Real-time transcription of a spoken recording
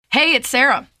Hey, it's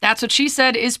Sarah. That's What She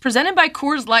Said is presented by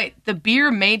Coors Light, the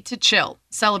beer made to chill.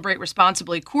 Celebrate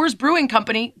responsibly. Coors Brewing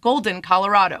Company, Golden,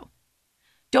 Colorado.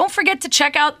 Don't forget to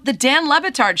check out The Dan Le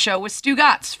Batard Show with Stu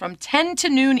Gatz from 10 to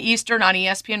noon Eastern on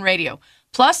ESPN Radio.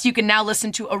 Plus, you can now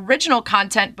listen to original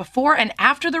content before and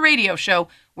after the radio show,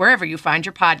 wherever you find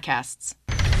your podcasts.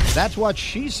 That's what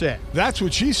she said. That's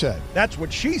what she said. That's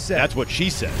what she said. That's what she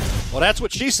said. Well, that's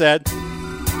what she said.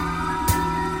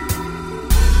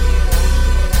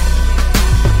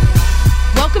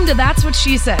 Welcome to That's What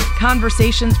She Said,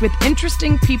 conversations with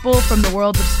interesting people from the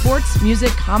world of sports, music,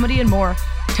 comedy, and more,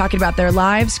 talking about their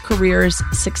lives, careers,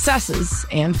 successes,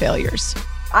 and failures.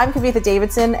 I'm Kavitha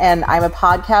Davidson, and I'm a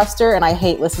podcaster, and I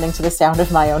hate listening to the sound of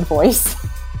my own voice.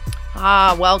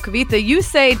 Well, Kavitha, you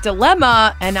say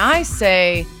dilemma, and I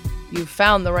say you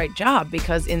found the right job,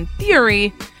 because in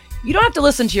theory, you don't have to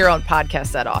listen to your own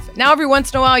podcast that often. Now, every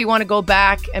once in a while, you want to go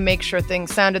back and make sure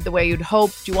things sounded the way you'd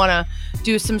hoped. You want to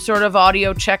do some sort of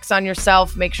audio checks on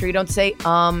yourself. Make sure you don't say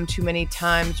too many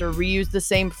times or reuse the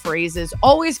same phrases.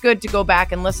 Always good to go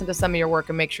back and listen to some of your work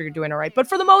and make sure you're doing all right. But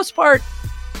for the most part,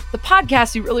 the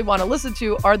podcasts you really want to listen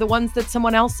to are the ones that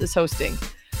someone else is hosting.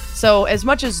 So as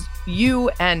much as you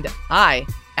and I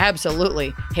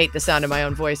absolutely hate the sound of my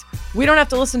own voice, we don't have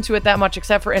to listen to it that much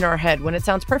except for in our head when it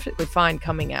sounds perfectly fine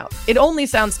coming out. It only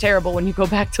sounds terrible when you go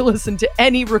back to listen to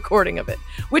any recording of it,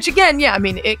 which again, yeah, I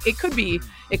mean, it could be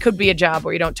a job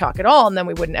where you don't talk at all and then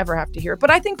we wouldn't ever have to hear it.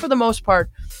 But I think for the most part,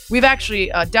 we've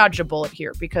actually dodged a bullet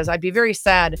here, because I'd be very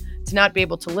sad to not be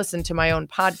able to listen to my own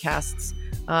podcasts.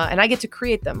 And I get to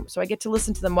create them. So I get to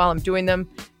listen to them while I'm doing them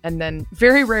and then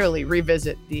very rarely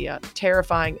revisit the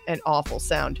terrifying and awful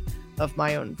sound of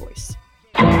my own voice.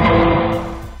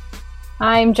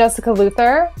 I'm Jessica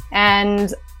Luther,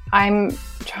 and I'm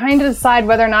trying to decide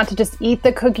whether or not to just eat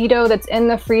the cookie dough that's in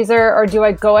the freezer, or do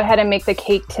I go ahead and make the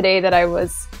cake today that I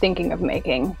was thinking of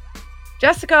making?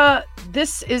 Jessica,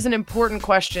 this is an important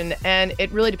question, and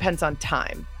it really depends on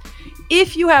time.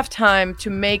 If you have time to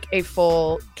make a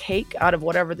full cake out of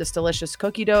whatever this delicious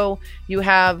cookie dough you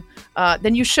have,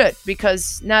 then you should,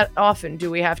 because not often do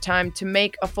we have time to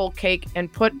make a full cake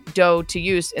and put dough to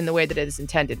use in the way that it is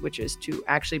intended, which is to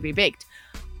actually be baked.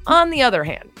 On the other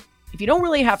hand, if you don't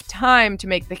really have time to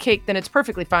make the cake, then it's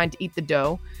perfectly fine to eat the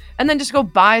dough and then just go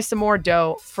buy some more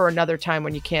dough for another time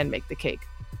when you can make the cake.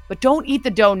 But don't eat the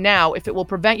dough now if it will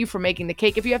prevent you from making the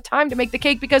cake if you have time to make the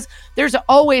cake, because there's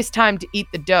always time to eat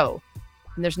the dough.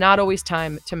 And there's not always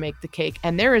time to make the cake.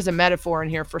 And there is a metaphor in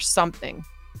here for something.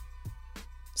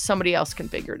 Somebody else can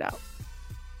figure it out.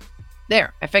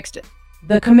 There, I fixed it.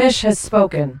 The commish has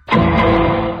spoken.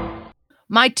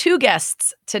 My two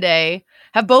guests today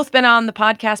have both been on the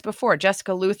podcast before.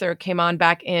 Jessica Luther came on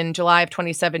back in July of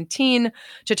 2017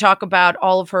 to talk about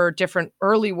all of her different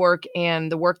early work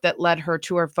and the work that led her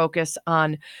to her focus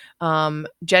on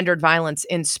gendered violence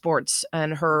in sports,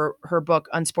 and her book,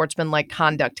 Unsportsmanlike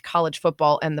Conduct, College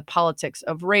Football and the Politics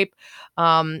of Rape.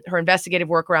 Her investigative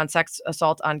work around sex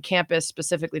assault on campus,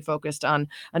 specifically focused on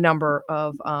a number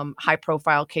of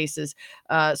high-profile cases.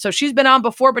 So she's been on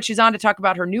before, but she's on to talk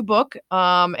about her new book,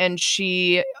 and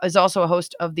she is also a host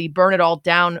of the Burn It All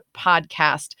Down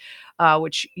podcast,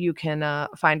 which you can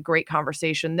find great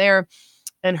conversation there.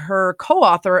 And her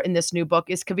co-author in this new book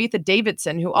is Kavitha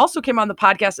Davidson, who also came on the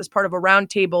podcast as part of a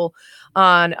roundtable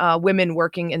on women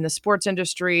working in the sports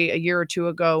industry a year or two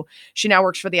ago. She now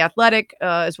works for The Athletic,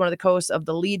 as one of the co-hosts of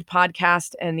the Lead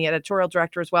podcast and the editorial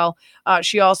director as well.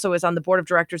 She also is on the board of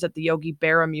directors at the Yogi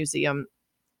Berra Museum.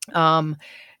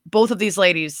 Both of these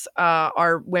ladies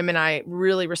are women. I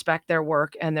really respect their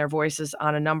work and their voices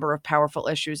on a number of powerful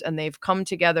issues, and they've come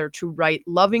together to write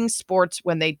Loving Sports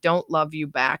When They Don't Love You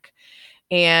Back.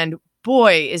 And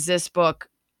boy, is this book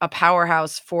a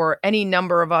powerhouse for any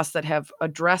number of us that have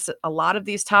addressed a lot of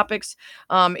these topics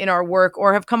in our work,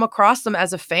 or have come across them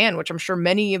as a fan, which I'm sure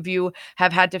many of you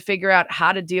have had to figure out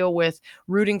how to deal with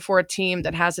rooting for a team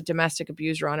that has a domestic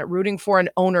abuser on it, rooting for an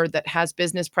owner that has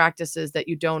business practices that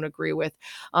you don't agree with,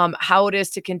 how it is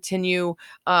to continue,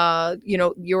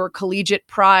 your collegiate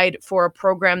pride for a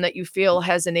program that you feel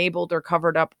has enabled or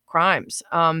covered up crimes.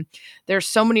 There's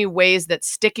so many ways that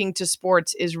sticking to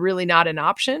sports is really not an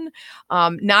option,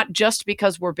 not just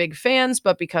because we're big fans,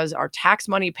 but because our tax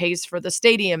money pays for the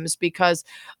stadiums, because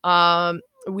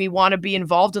We want to be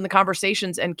involved in the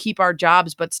conversations and keep our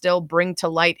jobs, but still bring to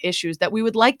light issues that we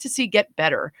would like to see get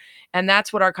better. And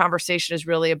that's what our conversation is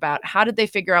really about. How did they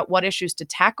figure out what issues to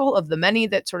tackle of the many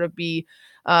that sort of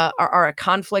are a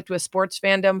conflict with sports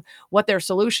fandom, what their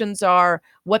solutions are,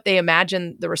 what they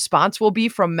imagine the response will be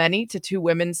from many to two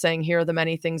women saying, here are the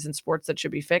many things in sports that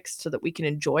should be fixed so that we can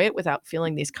enjoy it without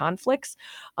feeling these conflicts.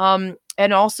 And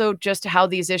also just how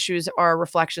these issues are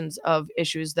reflections of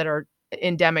issues that are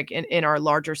endemic in our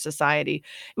larger society.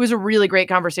 It was a really great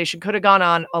conversation. Could have gone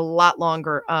on a lot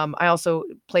longer. I also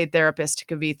played therapist to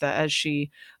Kavitha as she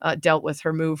dealt with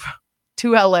her move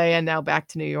to LA and now back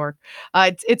to New York.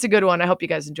 It's a good one. I hope you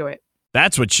guys enjoy it.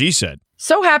 That's what she said.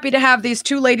 So happy to have these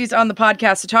two ladies on the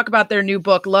podcast to talk about their new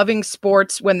book, Loving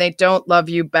Sports When They Don't Love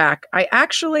You Back. I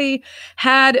actually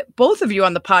had both of you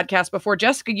on the podcast before.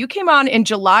 Jessica, you came on in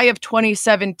July of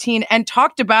 2017 and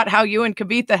talked about how you and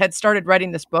Kavitha had started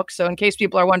writing this book. So in case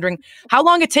people are wondering how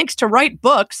long it takes to write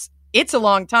books, it's a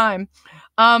long time.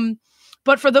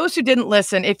 But for those who didn't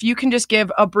listen, if you can just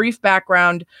give a brief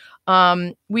background.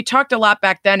 We talked a lot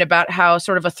back then about how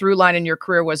sort of a through line in your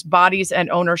career was bodies and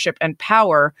ownership and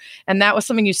power. And that was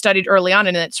something you studied early on,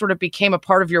 and it sort of became a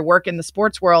part of your work in the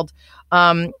sports world.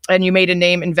 And you made a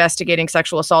name investigating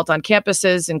sexual assault on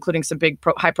campuses, including some big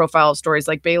high profile stories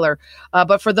like Baylor.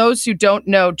 But for those who don't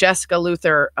know Jessica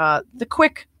Luther, the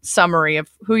quick summary of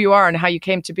who you are and how you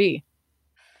came to be.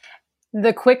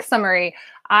 The quick summary.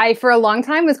 I, for a long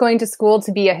time, was going to school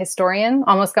to be a historian,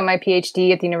 almost got my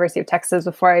PhD at the University of Texas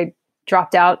before I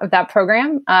dropped out of that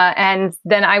program. And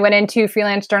then I went into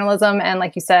freelance journalism. And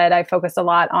like you said, I focused a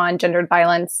lot on gendered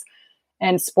violence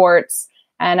and sports.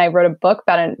 And I wrote a book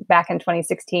back in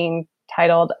 2016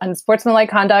 titled Unsportsmanlike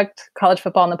Conduct, College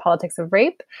Football and the Politics of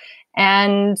Rape.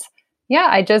 And yeah,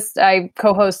 I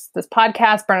co-host this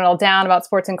podcast, Burn It All Down, about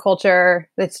sports and culture.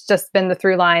 It's just been the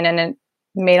through line, and it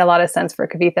made a lot of sense for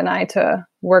Kavitha and I to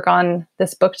work on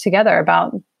this book together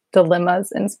about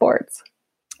dilemmas in sports.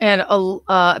 And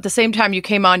at the same time you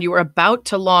came on, you were about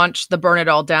to launch the Burn It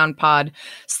All Down pod.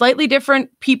 Slightly different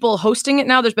people hosting it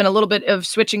now. There's been a little bit of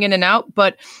switching in and out,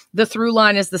 but the through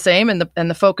line is the same and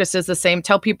the focus is the same.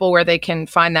 Tell people where they can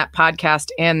find that podcast.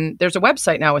 And there's a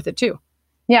website now with it too.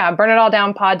 Yeah,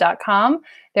 burnitalldownpod.com.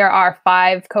 There are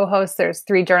 5 co-hosts. There's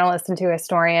 3 journalists and 2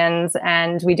 historians,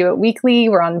 and we do it weekly.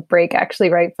 We're on break actually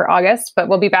right for August, but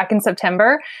we'll be back in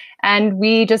September. And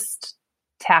we just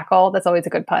tackle, that's always a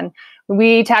good pun.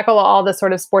 We tackle all the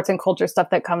sort of sports and culture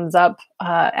stuff that comes up.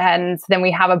 And then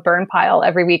we have a burn pile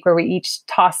every week where we each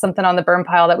toss something on the burn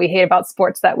pile that we hate about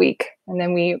sports that week. And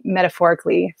then we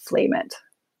metaphorically flame it.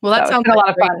 Well, that sounds like a lot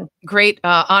of fun. Great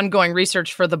ongoing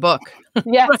research for the book.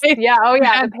 Yes. Right? Yeah. Oh,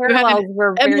 yeah. The parallels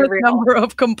were very real. Number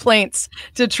of complaints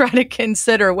to try to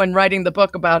consider when writing the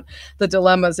book about the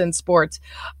dilemmas in sports.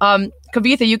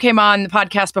 Kavitha, you came on the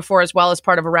podcast before as well as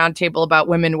part of a roundtable about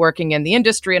women working in the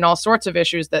industry and all sorts of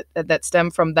issues that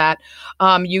stem from that.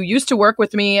 You used to work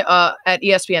with me at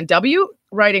ESPNW,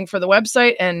 writing for the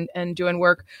website and doing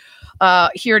work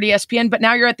here at ESPN, but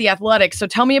now you're at The Athletic. So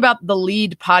tell me about the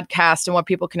Lead podcast and what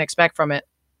people can expect from it.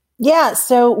 Yeah,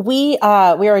 so we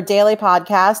are a daily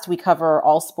podcast. We cover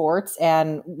all sports,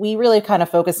 and we really kind of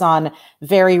focus on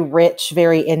very rich,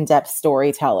 very in-depth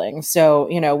storytelling. So,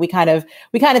 we kind of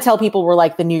tell people we're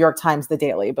like the New York Times, The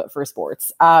Daily, but for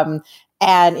sports. And,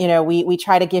 we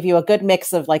try to give you a good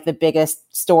mix of like the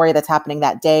biggest story that's happening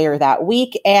that day or that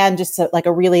week, and just like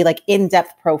a really like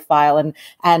in-depth profile and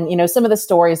some of the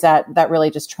stories that really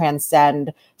just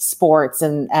transcend sports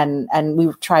and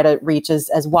we try to reach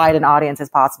as wide an audience as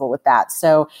possible with that.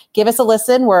 So give us a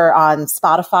listen. We're on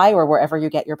Spotify or wherever you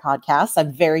get your podcasts.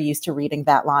 I'm very used to reading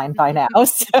that line by now.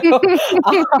 So,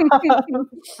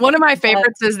 one of my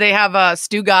favorites is they have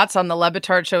Stugotz on the Le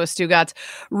Batard show. Stugotz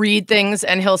read things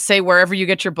and he'll say wherever you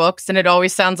get your books, and it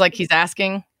always sounds like he's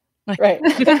asking. Right.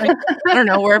 I don't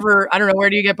know where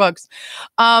do you get books?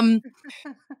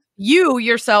 You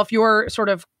yourself, your sort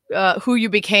of who you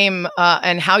became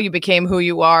and how you became who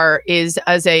you are is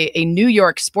as a New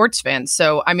York sports fan.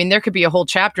 So, I mean, there could be a whole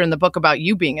chapter in the book about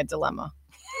you being a dilemma.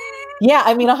 Yeah,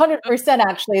 I mean, 100%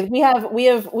 actually. We have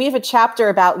a chapter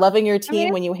about loving your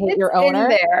team when you hate your owner.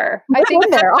 There. I think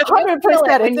there, 100%.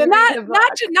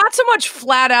 It's not so much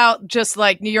flat out just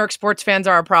like New York sports fans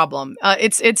are a problem.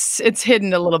 It's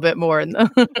hidden a little bit more.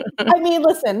 I mean,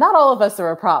 listen, not all of us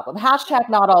are a problem. Hashtag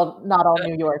not all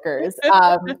New Yorkers.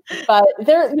 But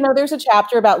there's a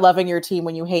chapter about loving your team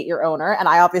when you hate your owner, and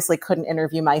I obviously couldn't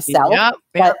interview myself.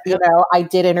 But I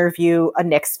did interview a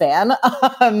Knicks fan.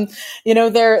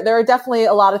 There are definitely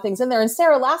a lot of things in there. And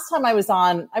Sarah, last time I was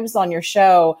on your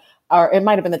show, or it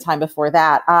might have been the time before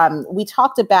that, we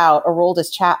talked about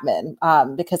Aroldis Chapman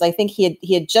because I think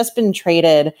he had just been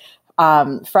traded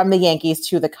from the Yankees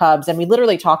to the Cubs. And we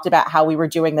literally talked about how we were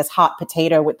doing this hot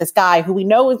potato with this guy who we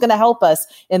know is going to help us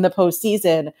in the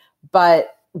postseason,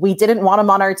 but we didn't want him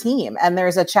on our team. And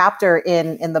there's a chapter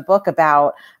in the book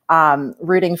about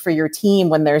rooting for your team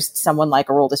when there's someone like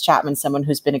Aroldis Chapman, someone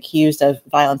who's been accused of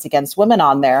violence against women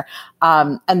on there.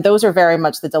 And those are very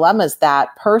much the dilemmas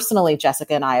that personally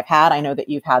Jessica and I have had. I know that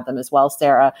you've had them as well,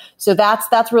 Sarah. So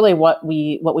that's really what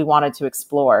we wanted to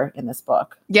explore in this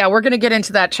book. Yeah, we're going to get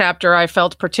into that chapter. I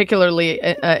felt particularly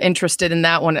interested in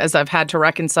that one as I've had to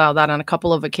reconcile that on a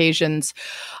couple of occasions.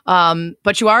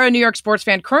 But you are a New York sports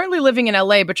fan, currently living in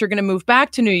LA, but you're going to move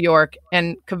back to New York.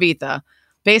 And Kavitha,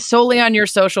 based solely on your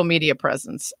social media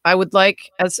presence, I would like,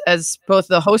 as both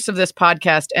the host of this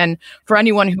podcast and for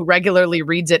anyone who regularly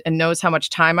reads it and knows how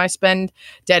much time I spend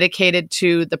dedicated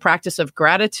to the practice of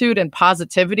gratitude and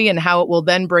positivity and how it will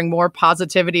then bring more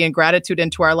positivity and gratitude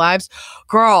into our lives.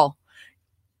 Girl,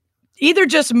 either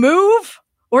just move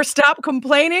or stop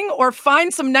complaining or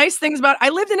find some nice things about it. I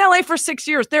lived in LA for 6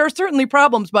 years. There are certainly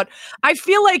problems, but I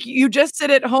feel like you just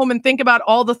sit at home and think about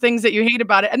all the things that you hate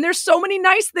about it. And there's so many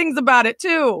nice things about it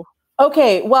too.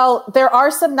 Okay, well, there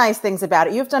are some nice things about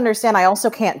it. You have to understand, I also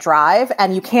can't drive,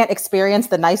 and you can't experience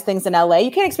the nice things in LA.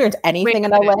 You can't experience anything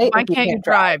in LA. Why can't you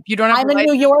drive? You don't have I'm a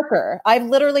New Yorker. I've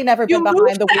literally never been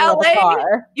behind the wheel of a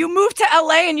car. You moved to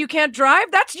LA and you can't drive?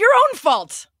 That's your own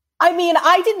fault. I mean,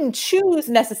 I didn't choose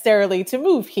necessarily to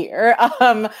move here,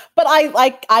 but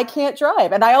I can't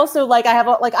drive, and I also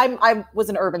I was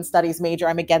an urban studies major.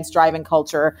 I'm against driving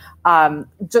culture.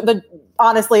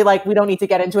 Honestly, we don't need to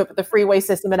get into it, but the freeway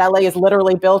system in LA is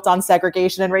literally built on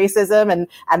segregation and racism,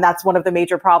 and that's one of the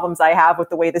major problems I have with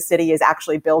the way the city is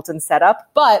actually built and set up.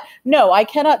 But no, I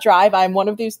cannot drive. I'm one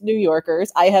of these New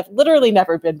Yorkers. I have literally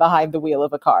never been behind the wheel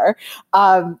of a car.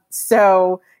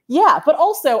 Yeah, but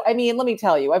also, I mean, let me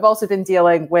tell you, I've also been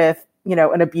dealing with,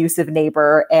 an abusive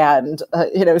neighbor and,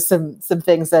 some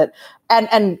things that,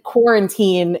 and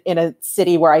quarantine in a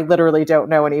city where I literally don't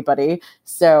know anybody.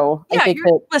 So yeah, I think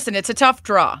listen, it's a tough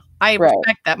draw. I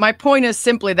respect that. My point is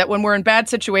simply that when we're in bad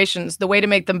situations, the way to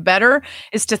make them better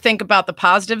is to think about the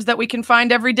positives that we can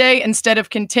find every day instead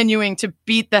of continuing to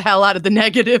beat the hell out of the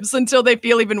negatives until they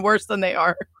feel even worse than they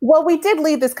are. Well, we did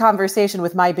lead this conversation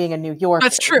with my being a New Yorker.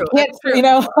 That's true. That's true. And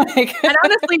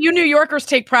honestly, you New Yorkers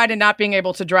take pride in not being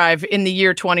able to drive in the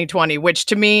year 2020, which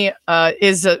to me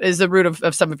is the root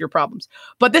of some of your problems.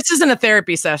 But this isn't a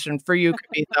therapy session for you,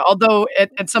 Kavitha. Although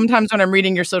sometimes when I'm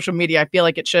reading your social media, I feel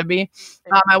like it should be.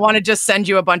 I want to just send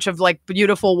you a bunch of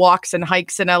beautiful walks and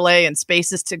hikes in LA and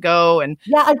spaces to go. And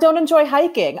yeah, I don't enjoy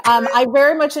hiking. I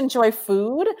very much enjoy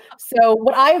food. So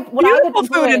beautiful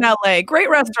food in LA, great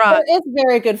restaurant. There is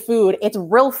very good food. It's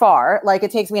real far.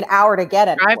 It takes me an hour to get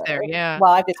anywhere. Drive there, yeah.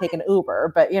 Well, I have to take an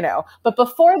Uber, but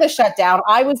before the shutdown,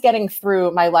 I was getting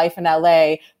through my life in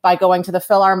LA by going to the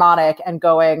Philharmonic and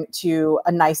going to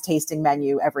a nice tasting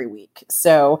menu every week.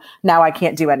 So now I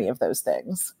can't do any of those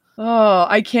things. Oh,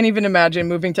 I can't even imagine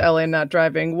moving to LA and not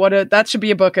driving. That should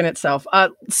be a book in itself.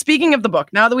 Speaking of the book,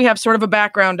 now that we have sort of a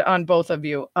background on both of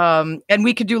you, and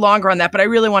we could do longer on that, but I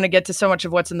really want to get to so much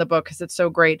of what's in the book because it's so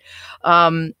great.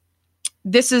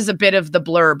 This is a bit of the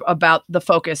blurb about the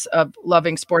focus of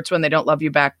loving sports when they don't love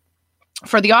you back.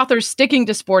 For the authors, sticking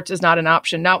to sports is not an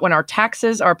option, not when our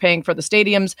taxes are paying for the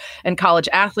stadiums and college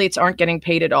athletes aren't getting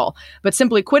paid at all. But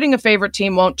simply quitting a favorite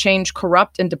team won't change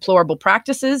corrupt and deplorable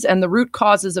practices, and the root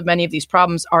causes of many of these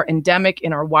problems are endemic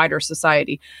in our wider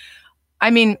society.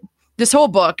 I mean, this whole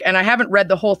book, and I haven't read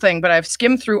the whole thing, but I've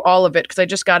skimmed through all of it because I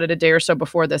just got it a day or so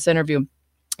before this interview.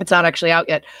 It's not actually out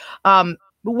yet.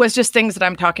 Was just things that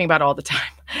I'm talking about all the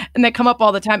time and that come up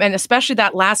all the time. And especially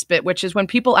that last bit, which is when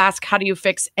people ask, how do you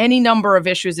fix any number of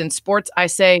issues in sports? I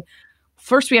say,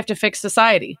 first, we have to fix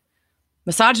society.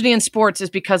 Misogyny in sports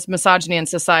is because misogyny in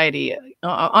society.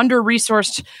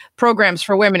 Under-resourced programs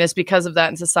for women is because of that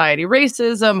in society.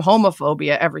 Racism,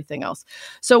 homophobia, everything else.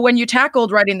 So when you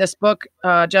tackled writing this book,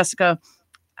 Jessica,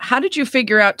 how did you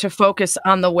figure out to focus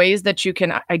on the ways that you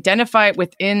can identify it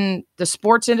within the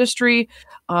sports industry?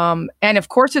 And of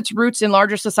course, its roots in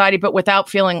larger society, but without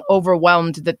feeling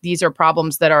overwhelmed that these are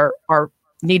problems that are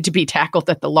need to be tackled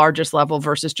at the largest level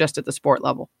versus just at the sport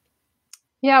level.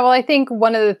 Yeah, well, I think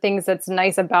one of the things that's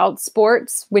nice about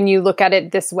sports when you look at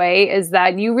it this way is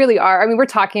that you really are. I mean, we're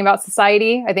talking about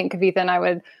society. I think Kavitha and I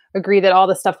would agree that all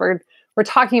the stuff we're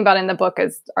talking about in the book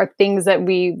are things that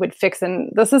we would fix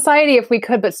in the society if we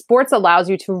could, but sports allows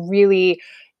you to really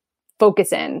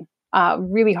focus in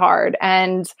really hard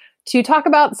and to talk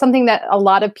about something that a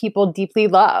lot of people deeply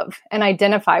love and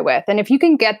identify with. And if you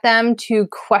can get them to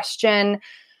question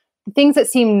things that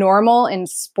seem normal in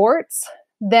sports,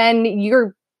 then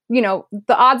the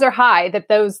odds are high that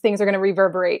those things are going to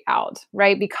reverberate out,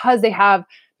 right? Because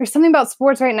there's something about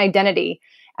sports, right, and identity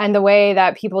and the way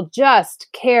that people just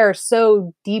care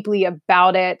so deeply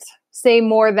about it, say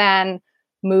more than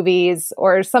movies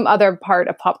or some other part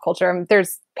of pop culture.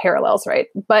 There's parallels, right?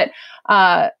 But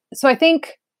so I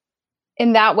think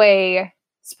in that way,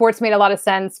 sports made a lot of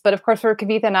sense. But of course, for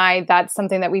Kavitha and I, that's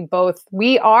something that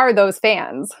we are those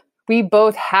fans. We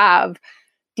both have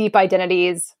deep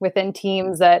identities within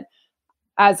teams that,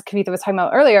 as Kavitha was talking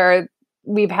about earlier,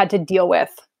 we've had to deal with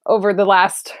over the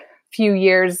last few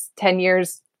years, 10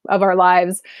 years of our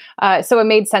lives. So it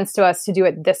made sense to us to do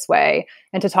it this way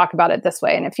and to talk about it this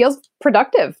way. And it feels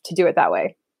productive to do it that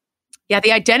way. Yeah,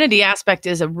 the identity aspect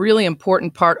is a really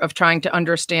important part of trying to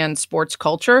understand sports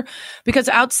culture, because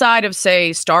outside of,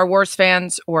 say, Star Wars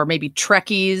fans or maybe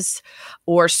Trekkies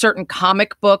or certain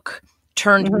comic book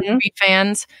turned movie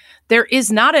fans, there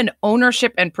is not an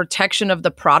ownership and protection of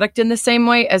the product in the same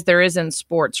way as there is in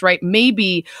sports, right?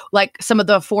 Maybe like some of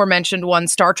the aforementioned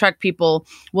ones, Star Trek people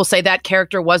will say that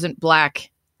character wasn't Black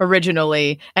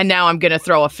originally, and now I'm going to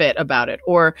throw a fit about it.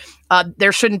 Or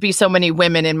there shouldn't be so many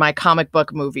women in my comic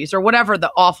book movies, or whatever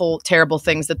the awful, terrible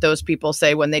things that those people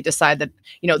say when they decide that,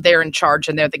 they're in charge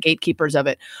and they're the gatekeepers of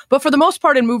it. But for the most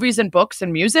part, in movies and books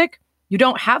and music, you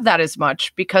don't have that as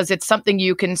much because it's something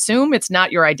you consume. It's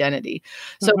not your identity.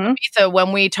 So, Kavitha,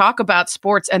 when we talk about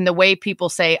sports and the way people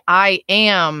say, I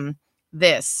am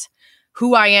this,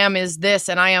 who I am is this,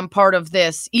 and I am part of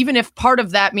this, even if part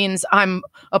of that means I'm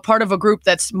a part of a group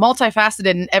that's multifaceted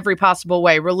in every possible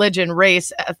way, religion,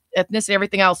 race, ethnicity,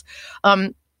 everything else.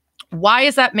 Why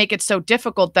does that make it so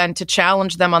difficult then to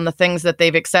challenge them on the things that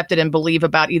they've accepted and believe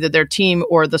about either their team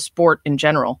or the sport in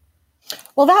general?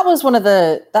 Well, that was one of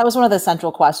the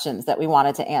central questions that we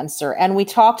wanted to answer. And we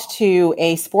talked to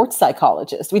a sports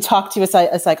psychologist. We talked to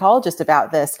a psychologist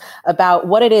about this, about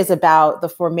what it is about the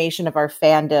formation of our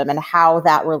fandom and how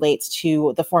that relates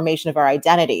to the formation of our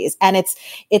identities. And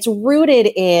it's rooted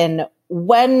in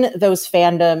when those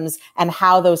fandoms and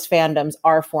how those fandoms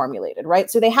are formulated, right?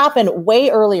 So they happen way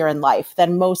earlier in life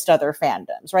than most other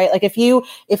fandoms, right? Like if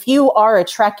you are a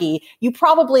Trekkie, you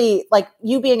probably, like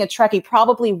you being a Trekkie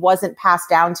probably wasn't passed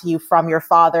down to you from your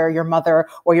father, your mother,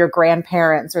 or your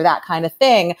grandparents or that kind of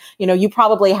thing. You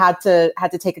probably had to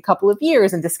take a couple of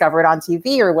years and discover it on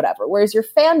TV or whatever. Whereas your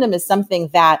fandom is something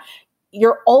that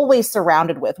you're always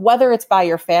surrounded with, whether it's by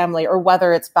your family or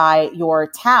whether it's by your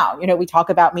town. We talk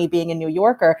about me being a New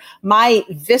Yorker. My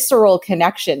visceral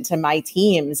connection to my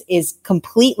teams is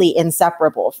completely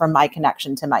inseparable from my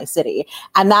connection to my city.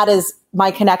 And that is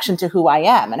my connection to who I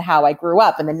am and how I grew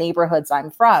up and the neighborhoods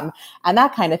I'm from and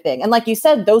that kind of thing. And like you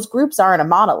said, those groups aren't a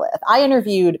monolith. I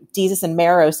interviewed Desus and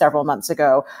Mero several months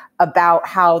ago about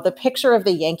how the picture of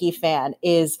the Yankee fan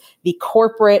is the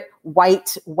corporate,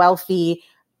 white, wealthy,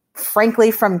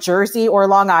 frankly, from Jersey or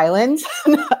Long Island,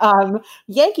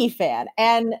 Yankee fan.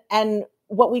 And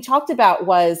what we talked about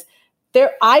was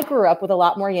I grew up with a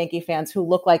lot more Yankee fans who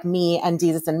look like me and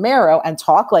Desus and Mero and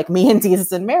talk like me and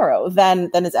Desus and Mero than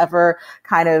is ever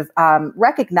kind of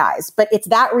recognized. But it's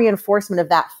that reinforcement of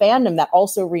that fandom that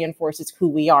also reinforces who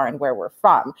we are and where we're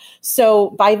from. So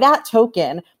by that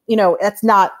token, it's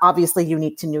not obviously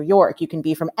unique to New York. You can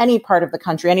be from any part of the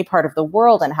country, any part of the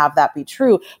world, and have that be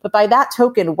true. But by that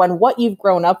token, when what you've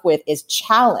grown up with is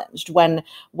challenged, when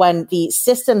the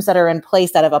systems that are in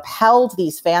place that have upheld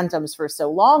these fandoms for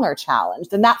so long are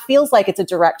challenged, then that feels like it's a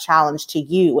direct challenge to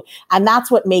you. And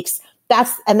that's what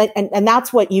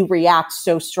that's what you react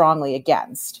so strongly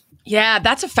against. Yeah,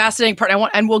 that's a fascinating part.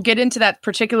 And we'll get into that,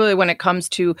 particularly when it comes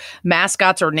to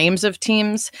mascots or names of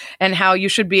teams and how you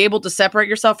should be able to separate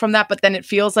yourself from that, but then it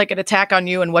feels like an attack on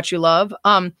you and what you love.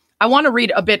 I want to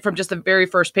read a bit from just the very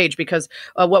first page because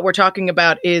what we're talking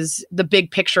about is the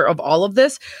big picture of all of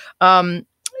this.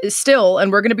 Still,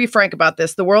 and we're going to be frank about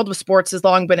this, the world of sports has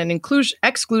long been an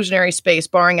exclusionary space,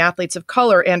 barring athletes of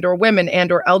color and or women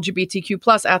and or LGBTQ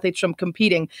plus athletes from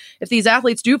competing. If these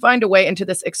athletes do find a way into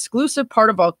this exclusive part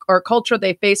of our culture,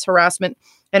 they face harassment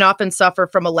and often suffer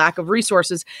from a lack of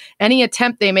resources. Any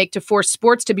attempt they make to force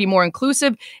sports to be more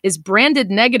inclusive is branded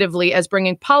negatively as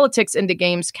bringing politics into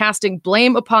games, casting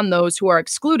blame upon those who are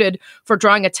excluded for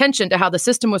drawing attention to how the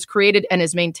system was created and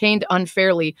is maintained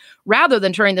unfairly, rather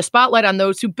than turning the spotlight on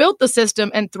those who built the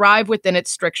system and thrive within its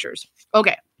strictures.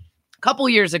 Okay. couple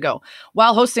years ago,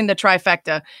 while hosting the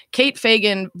Trifecta, Kate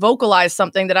Fagan vocalized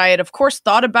something that I had, of course,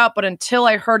 thought about, but until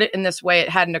I heard it in this way, it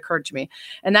hadn't occurred to me.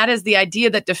 And that is the idea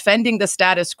that defending the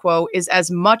status quo is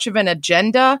as much of an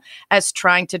agenda as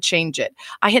trying to change it.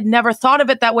 I had never thought of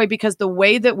it that way because the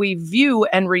way that we view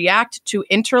and react to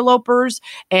interlopers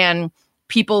and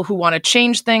people who want to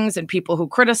change things and people who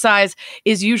criticize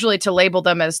is usually to label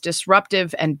them as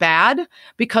disruptive and bad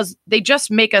because they just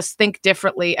make us think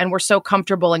differently and we're so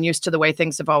comfortable and used to the way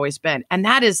things have always been. And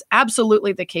that is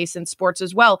absolutely the case in sports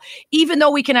as well, even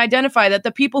though we can identify that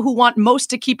the people who want most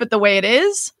to keep it the way it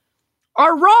is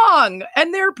are wrong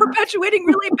and they're perpetuating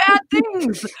really bad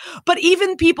things. But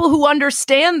even people who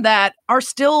understand that are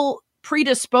still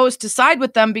predisposed to side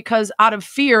with them because out of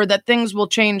fear that things will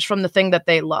change from the thing that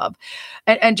they love.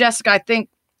 And Jessica, I think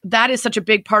that is such a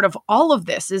big part of all of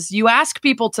this is you ask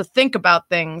people to think about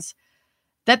things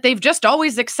that they've just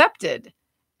always accepted.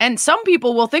 And some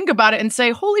people will think about it and say,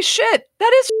 holy shit,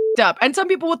 that is up. And some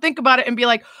people will think about it and be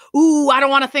like, ooh, I don't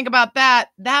want to think about that.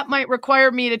 That might require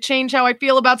me to change how I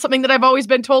feel about something that I've always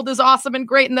been told is awesome and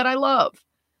great and that I love.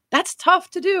 That's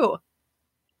tough to do.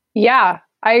 Yeah.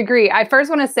 I agree. I first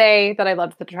want to say that I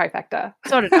loved the Trifecta.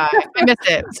 So did I. I missed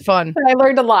it. It's fun. I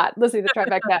learned a lot listening to the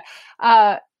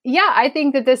Trifecta. Yeah, I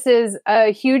think that this is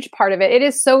a huge part of it. It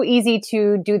is so easy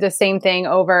to do the same thing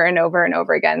over and over and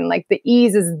over again. Like the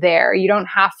ease is there. You don't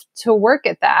have to work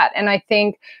at that. And I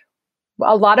think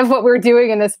a lot of what we're doing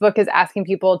in this book is asking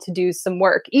people to do some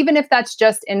work, even if that's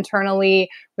just internally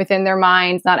within their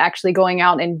minds, not actually going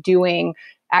out and doing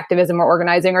activism or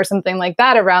organizing or something like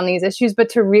that around these issues, but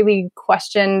to really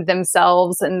question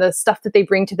themselves and the stuff that they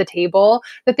bring to the table,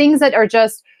 the things that are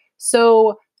just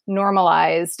so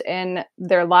normalized in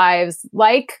their lives,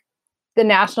 like the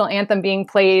national anthem being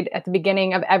played at the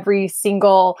beginning of every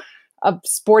single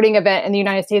sporting event in the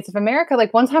United States of America.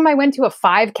 Like one time I went to a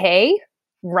 5K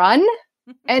run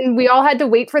and we all had to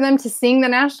wait for them to sing the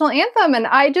national anthem. And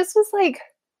I just was like,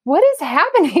 what is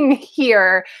happening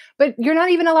here? But you're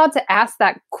not even allowed to ask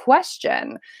that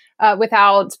question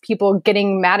without people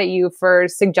getting mad at you for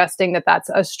suggesting that that's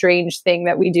a strange thing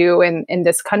that we do in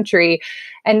this country.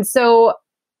 And so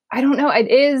I don't know. It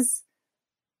is,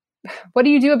 what do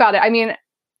you do about it? I mean,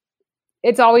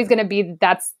 it's always going to be,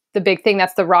 that's the big thing.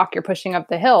 That's the rock you're pushing up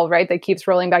the hill, right? That keeps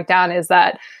rolling back down is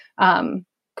that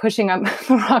pushing up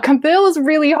the rock up the hill is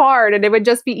really hard. And it would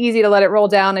just be easy to let it roll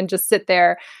down and just sit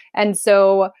there. And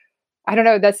so I don't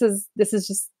know, this is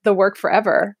just the work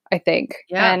forever, I think.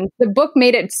 Yeah. And the book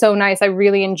made it so nice. I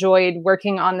really enjoyed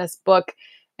working on this book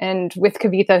and with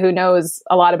Kavitha, who knows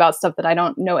a lot about stuff that I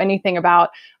don't know anything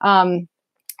about.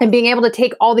 And being able to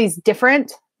take all these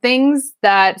different things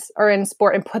that are in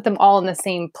sport and put them all in the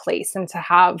same place and to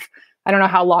have, I don't know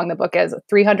how long the book is, a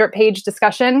 300-page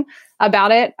discussion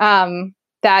about it.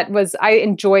 I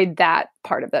enjoyed that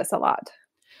part of this a lot.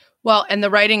 Well, and the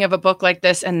writing of a book like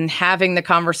this and having the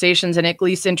conversations and at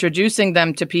least introducing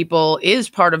them to people is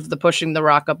part of the pushing the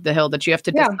rock up the hill that you have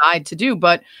to decide to do.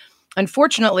 But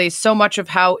unfortunately, so much of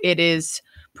how it is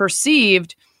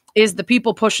perceived is the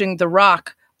people pushing the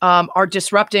rock are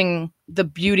disrupting the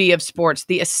beauty of sports,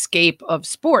 the escape of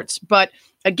sports. But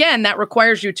again, that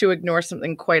requires you to ignore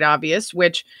something quite obvious,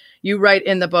 which you write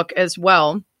in the book as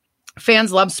well.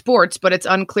 Fans love sports, but it's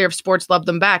unclear if sports love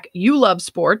them back. You love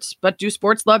sports, but do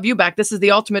sports love you back? This is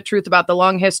the ultimate truth about the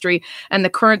long history and the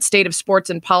current state of sports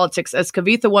and politics. As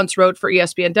Kavitha once wrote for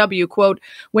ESPNW, quote,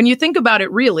 when you think about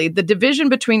it really, the division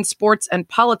between sports and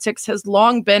politics has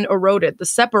long been eroded. The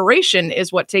separation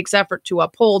is what takes effort to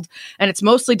uphold, and it's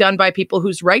mostly done by people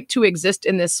whose right to exist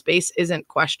in this space isn't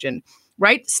questioned.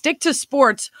 Right? Stick to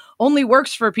sports only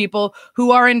works for people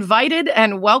who are invited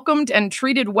and welcomed and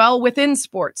treated well within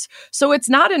sports. So it's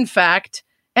not, in fact,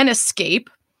 an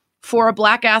escape for a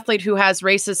Black athlete who has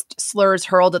racist slurs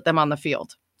hurled at them on the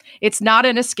field. It's not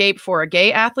an escape for a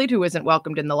gay athlete who isn't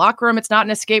welcomed in the locker room. It's not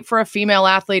an escape for a female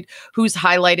athlete whose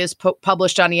highlight is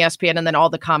published on ESPN and then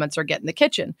all the comments are get in the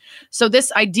kitchen. So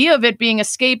this idea of it being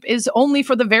escape is only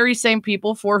for the very same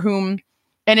people for whom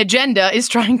an agenda is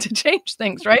trying to change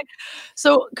things, right?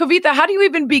 So, Kavitha, how do you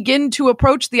even begin to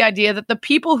approach the idea that the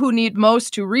people who need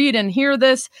most to read and hear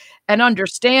this and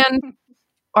understand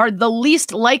are the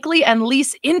least likely and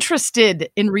least interested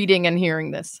in reading and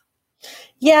hearing this?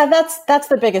 Yeah, that's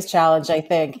the biggest challenge, I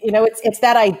think. You know, it's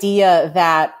that idea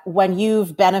that when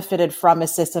you've benefited from a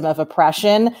system of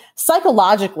oppression,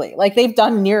 psychologically, like they've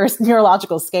done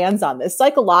neurological scans on this,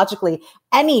 psychologically,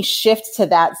 any shift to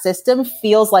that system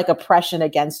feels like oppression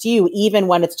against you, even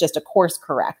when it's just a course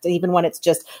correct, even when it's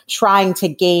just trying to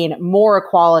gain more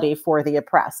equality for the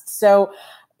oppressed. So,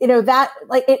 that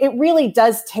like it really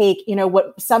does take,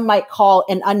 what some might call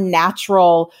an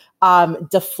unnatural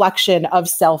deflection of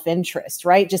self-interest,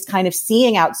 right? Just kind of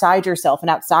seeing outside yourself and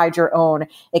outside your own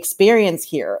experience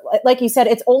here. Like you said,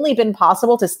 it's only been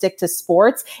possible to stick to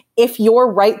sports if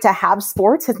your right to have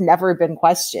sports has never been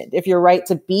questioned, if your right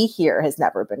to be here has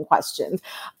never been questioned.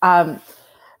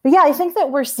 But yeah, I think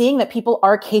that we're seeing that people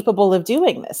are capable of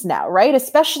doing this now, right?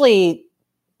 Especially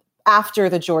after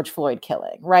the George Floyd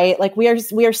killing, right? Like we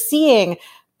are seeing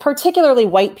particularly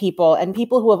white people and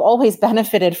people who have always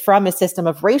benefited from a system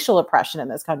of racial oppression in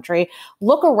this country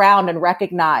look around and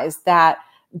recognize that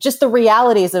just the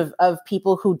realities of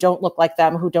people who don't look like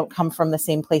them, who don't come from the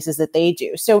same places that they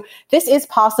do. So this is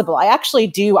possible.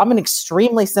 I'm an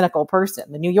extremely cynical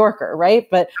person, the New Yorker, right?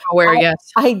 But I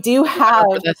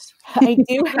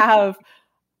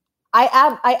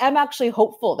am actually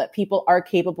hopeful that people are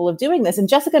capable of doing this. And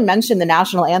Jessica mentioned the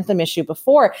national anthem issue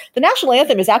before. The national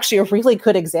anthem is actually a really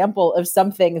good example of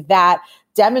something that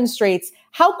demonstrates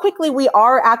how quickly we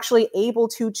are actually able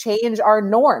to change our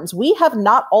norms. We have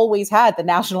not always had the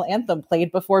national anthem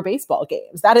played before baseball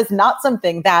games. That is not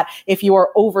something that, if you are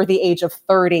over the age of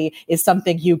 30, is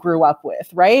something you grew up with,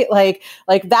 right? Like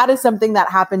that is something that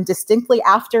happened distinctly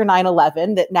after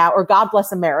 9/11 that now, or God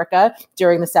Bless America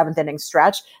during the 7th inning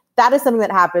stretch. That is something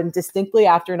that happened distinctly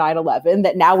after 9/11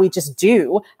 that now we just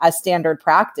do as standard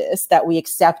practice, that we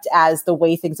accept as the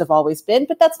way things have always been,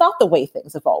 but that's not the way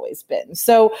things have always been.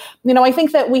 So, I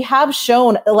think that we have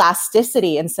shown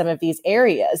elasticity in some of these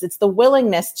areas. It's the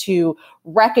willingness to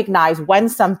recognize when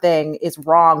something is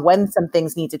wrong, when some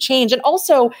things need to change. And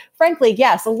also, frankly,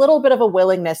 yes, a little bit of a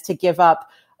willingness to give up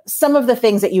some of the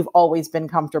things that you've always been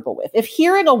comfortable with. If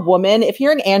hearing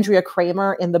Andrea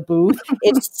Kramer in the booth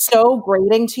is so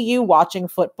grating to you watching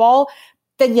football,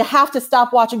 then you have to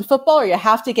stop watching football or you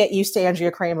have to get used to Andrea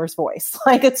Kramer's voice.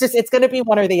 Like it's going to be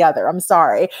one or the other. I'm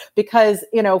sorry. Because,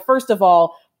 first of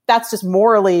all, that's just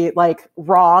morally like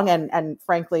wrong and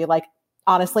frankly, like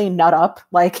honestly nut up,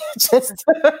 like just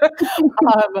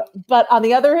but on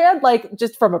the other hand, like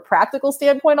just from a practical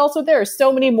standpoint, also there are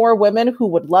so many more women who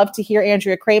would love to hear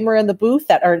Andrea Kramer in the booth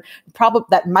that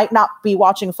might not be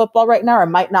watching football right now or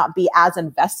might not be as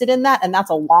invested in that, and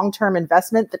that's a long-term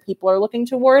investment that people are looking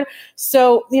toward.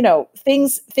 So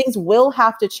things will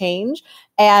have to change,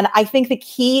 and I think the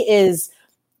key is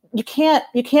you can't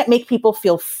make people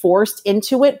feel forced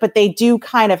into it, but they do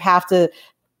kind of have to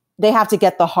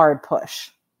get the hard push.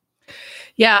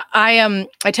 Yeah, I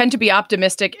tend to be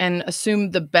optimistic and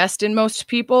assume the best in most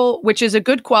people, which is a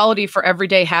good quality for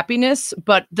everyday happiness.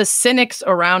 But the cynics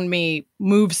around me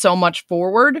move so much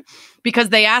forward because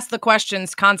they ask the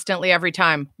questions constantly every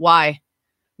time. Why?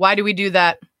 Why do we do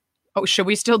that? Oh, should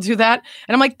we still do that?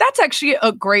 And I'm like, that's actually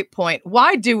a great point.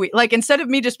 Why do we? Like, instead of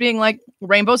me just being like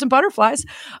rainbows and butterflies.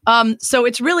 So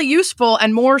it's really useful,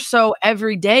 and more so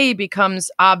every day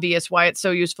becomes obvious why it's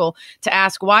so useful to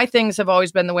ask why things have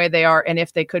always been the way they are and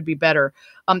if they could be better.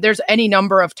 There's any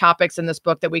number of topics in this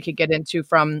book that we could get into,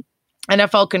 from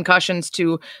NFL concussions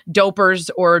to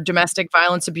dopers or domestic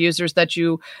violence abusers that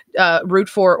you root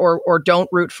for or don't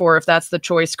root for, if that's the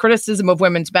choice, criticism of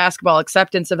women's basketball,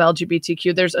 acceptance of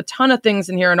LGBTQ. There's a ton of things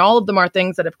in here, and all of them are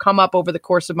things that have come up over the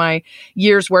course of my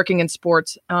years working in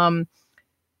sports.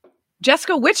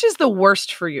 Jessica, which is the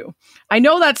worst for you? I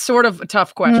know that's sort of a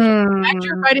tough question. As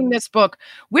you're writing this book,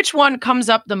 which one comes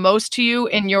up the most to you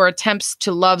in your attempts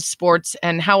to love sports?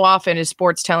 And how often is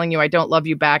sports telling you, I don't love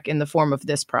you back in the form of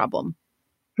this problem?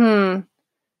 I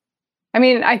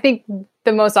mean, I think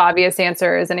the most obvious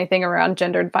answer is anything around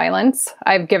gendered violence.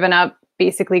 I've given up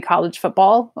basically college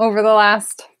football over the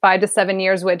last 5 to 7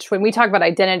 years, which when we talk about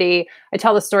identity, I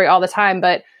tell the story all the time,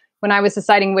 but when I was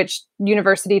deciding which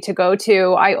university to go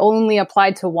to, I only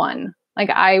applied to one. Like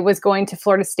I was going to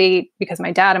Florida State because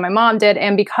my dad and my mom did,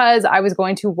 and because I was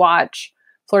going to watch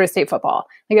Florida State football.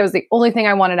 Like that was the only thing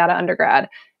I wanted out of undergrad.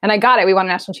 And I got it. We won a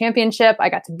national championship. I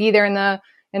got to be there in the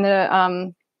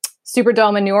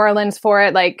Superdome in New Orleans for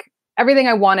it. Like everything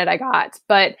I wanted, I got.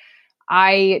 But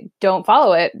I don't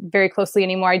follow it very closely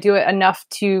anymore. I do it enough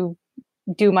to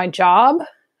do my job,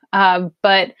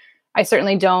 but I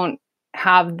certainly don't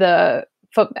have the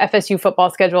FSU football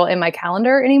schedule in my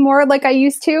calendar anymore like I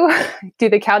used to. Do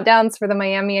the countdowns for the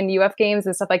Miami and UF games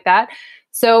and stuff like that.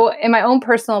 So in my own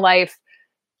personal life,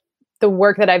 the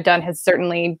work that I've done has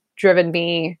certainly driven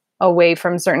me away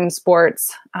from certain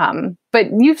sports. But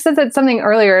you've said something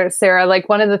earlier, Sarah, like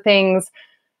one of the things,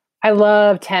 I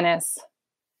love tennis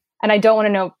and I don't want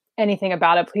to know anything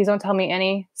about it. Please don't tell me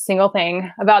any single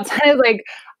thing about tennis. Like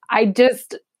I don't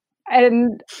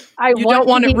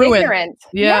want to it be ruined. Ignorant.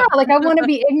 Yeah. Like I want to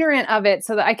be ignorant of it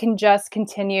so that I can just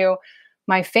continue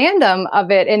my fandom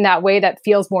of it in that way that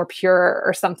feels more pure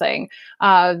or something,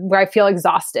 where I feel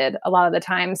exhausted a lot of the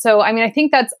time. So, I mean, I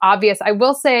think that's obvious. I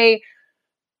will say,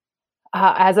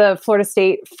 as a Florida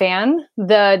State fan,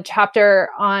 the chapter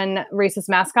on racist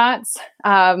mascots,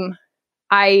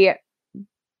 I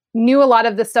knew a lot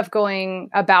of the stuff going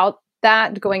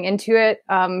into it,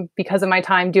 because of my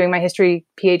time doing my history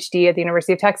PhD at the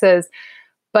University of Texas.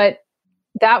 But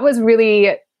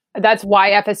that's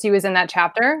why FSU is in that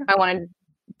chapter. I wanted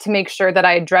to make sure that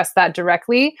I addressed that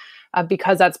directly,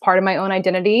 because that's part of my own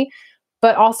identity.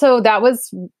 But also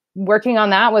working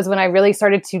on that was when I really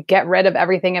started to get rid of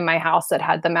everything in my house that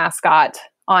had the mascot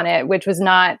on it, which was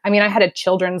not, I mean, I had a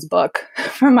children's book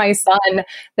for my son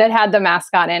that had the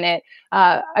mascot in it.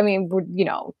 I mean,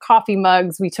 coffee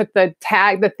mugs. We took the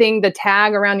tag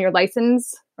around your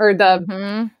license, or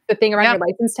the thing around your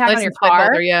license tag on your car.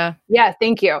 Holder, yeah. Yeah.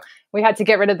 Thank you. We had to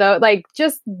get rid of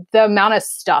just the amount of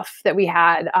stuff that we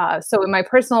had. So in my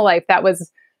personal life, that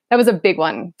was a big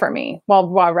one for me while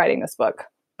writing this book.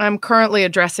 I'm currently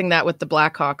addressing that with the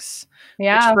Blackhawks,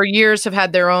 which for years have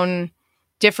had their own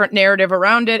different narrative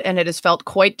around it, and it has felt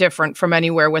quite different from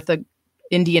anywhere with a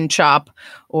Indian chop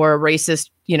or a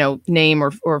racist, name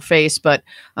or face. But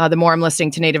the more I'm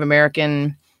listening to Native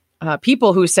American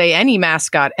people who say any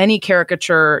mascot, any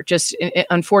caricature, just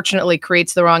unfortunately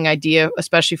creates the wrong idea,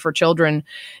 especially for children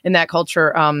in that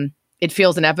culture. It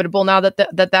feels inevitable now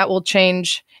that will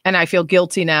change. And I feel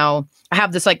guilty now. I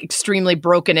have this extremely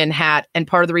broken in hat. And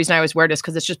part of the reason I always wear it is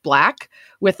because it's just black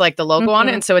with the logo on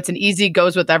it. And so it's an easy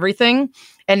goes with everything.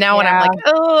 And now when I'm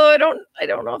I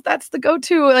don't know if that's the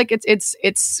go-to,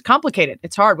 it's complicated.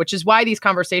 It's hard, which is why these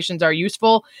conversations are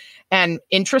useful and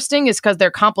interesting, is because they're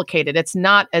complicated. It's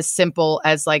not as simple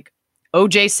as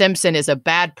O.J. Simpson is a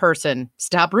bad person.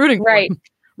 Stop rooting for him.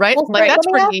 Right? Well, That's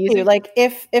pretty easy.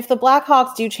 If the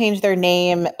Blackhawks do change their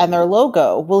name and their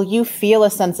logo, will you feel a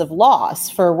sense of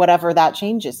loss for whatever that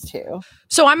changes to?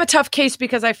 So I'm a tough case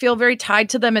because I feel very tied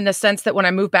to them in the sense that when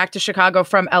I moved back to Chicago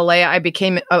from LA, I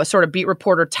became a sort of beat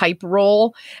reporter type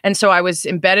role. And so I was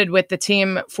embedded with the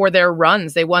team for their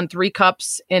runs. They won 3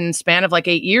 cups in span of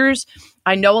 8 years.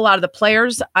 I know a lot of the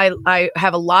players. I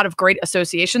have a lot of great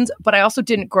associations, but I also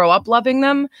didn't grow up loving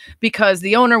them because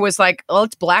the owner was like,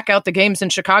 let's black out the games in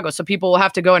Chicago so people will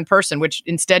have to go in person, which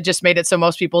instead just made it so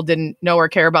most people didn't know or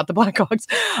care about the Blackhawks.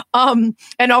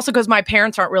 And also because my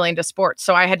parents aren't really into sports.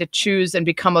 So I had to choose and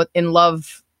become in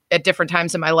love at different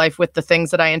times in my life with the things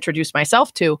that I introduced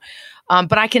myself to.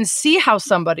 But I can see how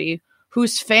somebody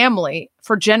whose family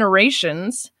for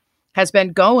generations has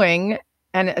been going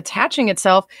and attaching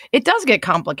itself, it does get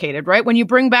complicated, right? When you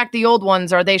bring back the old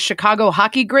ones, are they Chicago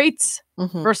hockey greats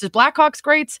versus Blackhawks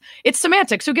greats? It's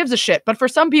semantics. Who gives a shit? But for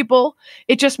some people,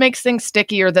 it just makes things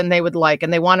stickier than they would like,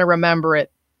 and they want to remember it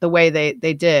the way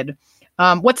they did.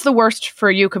 What's the worst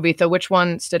for you, Kavitha? Which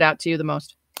one stood out to you the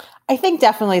most? I think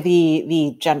definitely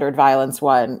the gendered violence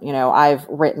one. I've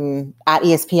written at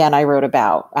ESPN. I wrote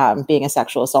about being a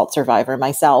sexual assault survivor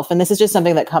myself, and this is just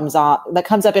something that comes up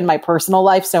in my personal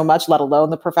life so much, let alone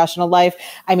the professional life.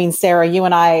 I mean, Sarah, you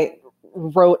and I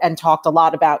wrote and talked a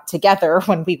lot about together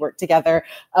when we worked together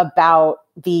about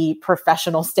the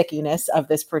professional stickiness of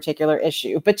this particular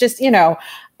issue. But just,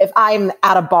 if I'm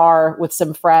at a bar with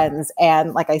some friends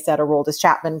and, like I said, Aroldis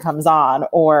Chapman comes on,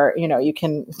 or, you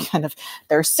can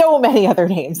there's so many other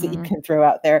names that you can throw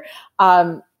out there.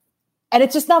 And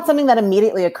it's just not something that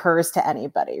immediately occurs to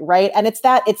anybody. Right. And it's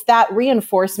that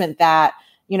reinforcement that,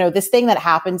 this thing that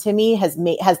happened to me has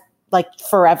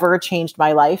forever changed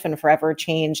my life and forever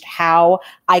changed how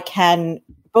I can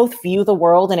both view the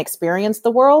world and experience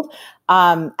the world,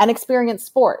 and experience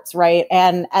sports. Right.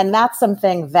 And that's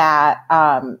something that,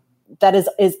 that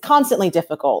is constantly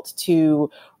difficult to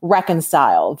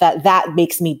reconcile, that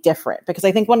makes me different. Because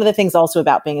I think one of the things also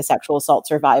about being a sexual assault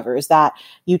survivor is that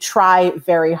you try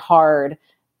very hard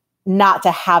not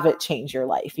to have it change your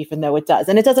life, even though it does.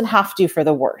 And it doesn't have to for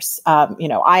the worse. I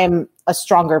am a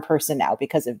stronger person now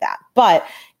because of that, but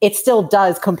it still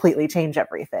does completely change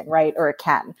everything, right? Or it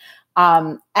can.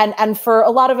 And for a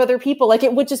lot of other people,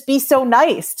 it would just be so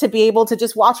nice to be able to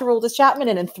just watch Aroldis Chapman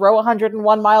and throw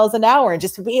 101 miles an hour and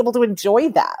just to be able to enjoy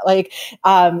that.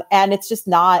 And it's just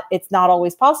it's not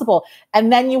always possible.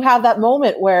 And then you have that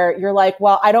moment where you're like,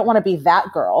 well, I don't want to be that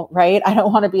girl, right? I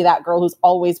don't want to be that girl who's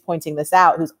always pointing this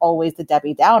out, who's always the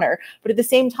Debbie Downer. But at the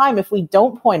same time, if we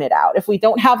don't point it out, if we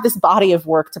don't have this body of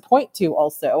work to point to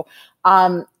also,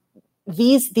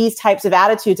 these types of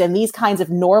attitudes and these kinds of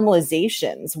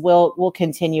normalizations will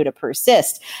continue to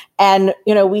persist. And,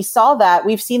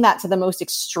 we've seen that to the most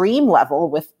extreme level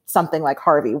with something like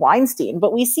Harvey Weinstein,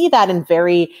 but we see that in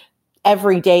very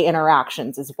everyday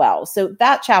interactions as well. So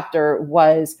that chapter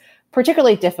was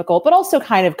particularly difficult, but also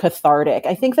kind of cathartic.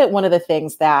 I think that one of the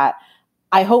things that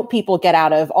I hope people get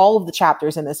out of all of the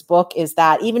chapters in this book is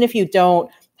that even if you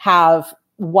don't have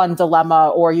one dilemma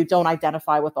or you don't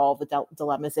identify with all the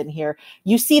dilemmas in here,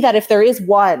 you see that if there is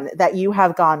one that you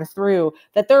have gone through,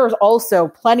 that there is also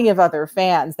plenty of other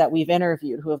fans that we've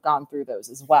interviewed who have gone through those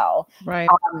as well. Right.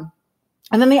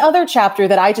 And then the other chapter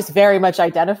that I just very much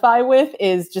identify with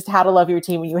is just how to love your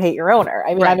team when you hate your owner.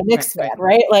 I mean, I'm a Knicks fan,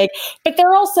 right? Like, but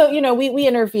they're also, you know, we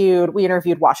interviewed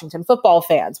Washington football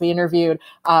fans. We interviewed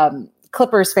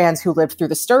Clippers fans who lived through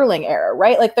the Sterling era,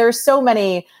 right? Like, there's so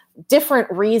many different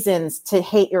reasons to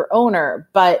hate your owner,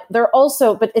 but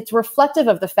it's reflective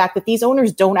of the fact that these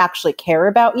owners don't actually care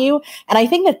about you. And I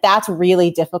think that that's really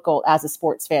difficult as a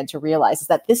sports fan to realize, is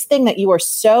that this thing that you are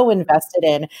so invested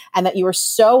in and that you are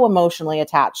so emotionally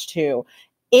attached to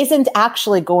isn't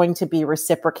actually going to be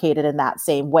reciprocated in that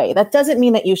same way. That doesn't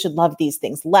mean that you should love these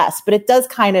things less, but it does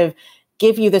kind of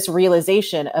give you this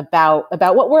realization about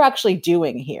what we're actually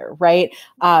doing here, right?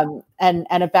 And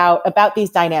about these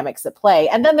dynamics at play.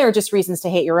 And then there are just reasons to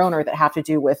hate your owner that have to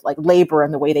do with like labor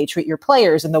and the way they treat your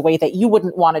players and the way that you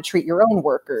wouldn't want to treat your own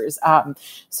workers.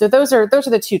 So those are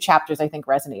the two chapters I think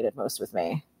resonated most with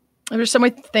me. There's so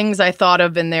many things I thought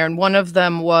of in there, and one of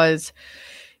them was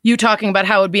you talking about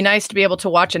how it would be nice to be able to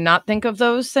watch and not think of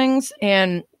those things.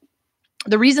 And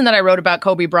the reason that I wrote about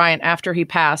Kobe Bryant after he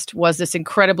passed was this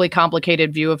incredibly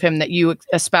complicated view of him that you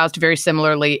espoused very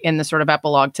similarly in the sort of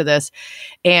epilogue to this.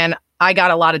 And I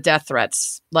got a lot of death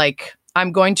threats, like,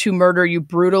 I'm going to murder you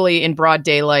brutally in broad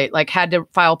daylight, like had to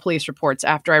file police reports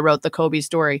after I wrote the Kobe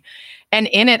story. And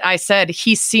in it, I said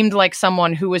he seemed like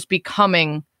someone who was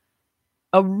becoming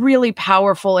a really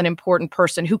powerful and important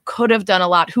person who could have done a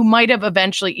lot, who might have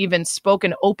eventually even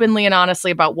spoken openly and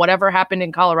honestly about whatever happened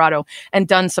in Colorado and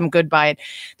done some good by it.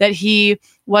 That he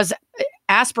was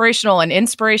aspirational and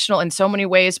inspirational in so many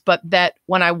ways, but that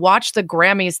when I watched the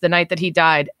Grammys the night that he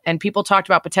died and people talked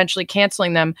about potentially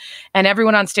canceling them and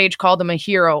everyone on stage called him a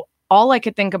hero, all I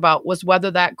could think about was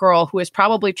whether that girl who has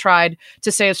probably tried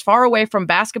to stay as far away from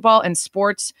basketball and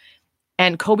sports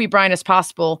and Kobe Bryant as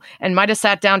possible, and might have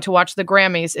sat down to watch the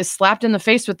Grammys, is slapped in the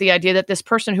face with the idea that this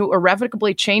person who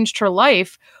irrevocably changed her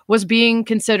life was being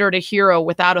considered a hero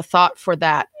without a thought for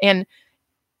that. And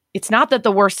it's not that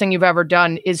the worst thing you've ever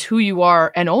done is who you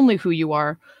are and only who you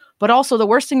are, but also the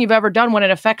worst thing you've ever done when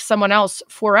it affects someone else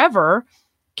forever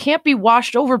can't be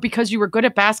washed over because you were good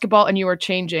at basketball and you were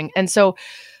changing. And so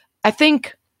I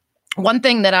think one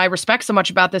thing that I respect so much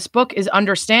about this book is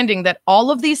understanding that all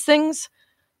of these things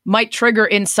might trigger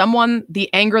in someone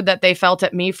the anger that they felt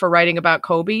at me for writing about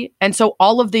Kobe. And so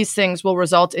all of these things will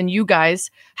result in you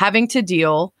guys having to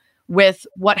deal with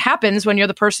what happens when you're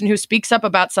the person who speaks up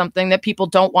about something that people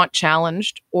don't want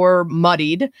challenged or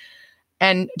muddied.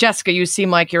 And Jessica, you seem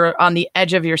like you're on the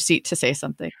edge of your seat to say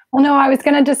something. Well, no, I was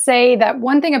going to just say that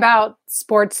one thing about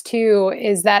sports too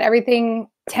is that everything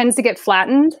tends to get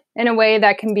flattened in a way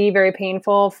that can be very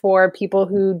painful for people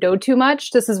who know too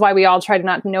much. This is why we all try to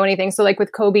not know anything. So like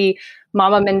with Kobe,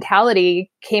 Mamba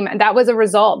mentality that was a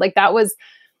result. Like that was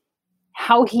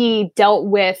how he dealt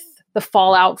with the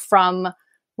fallout from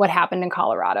what happened in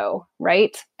Colorado,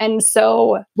 right? And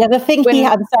so the thing he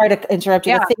had, sorry to interrupt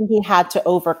you, the thing he had to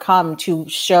overcome to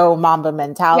show Mamba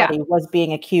mentality was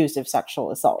being accused of sexual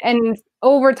assault. And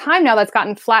over time now that's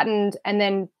gotten flattened and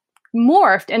then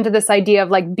morphed into this idea of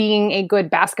like being a good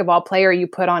basketball player, you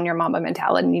put on your Mamba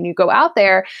mentality and you go out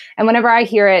there. And whenever I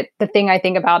hear it, the thing I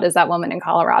think about is that woman in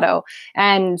Colorado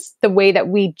and the way that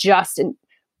we just,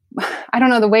 I don't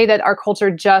know, the way that our culture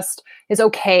just is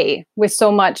okay with so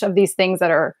much of these things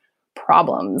that are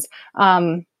problems.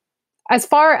 As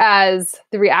far as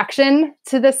the reaction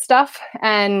to this stuff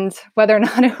and whether or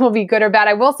not it will be good or bad,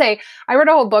 I will say I wrote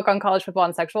a whole book on college football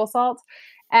and sexual assault.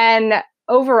 And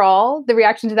overall, the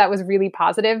reaction to that was really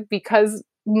positive because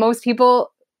most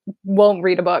people won't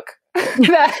read a book. The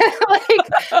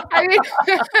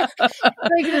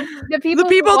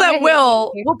people that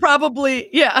will probably,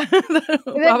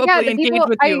 engage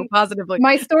with you positively.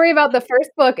 My story about the first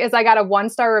book is I got a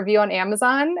 1-star review on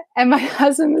Amazon and my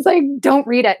husband was like, don't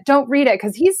read it.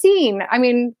 Because he's seen, I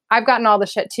mean, I've gotten all the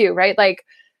shit too, right? Like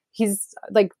he's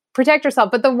like, protect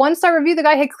yourself. But the 1-star review, the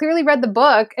guy had clearly read the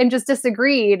book and just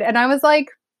disagreed. And I was like,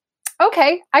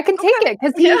 okay, I can take it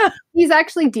because he's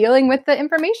actually dealing with the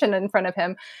information in front of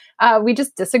him. We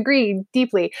just disagree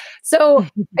deeply. So,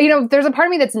 there's a part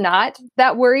of me that's not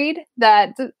that worried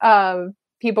that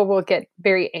people will get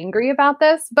very angry about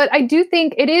this. But I do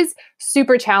think it is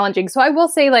super challenging. So I will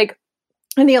say, like,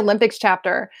 in the Olympics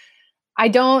chapter,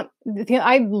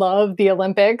 I love the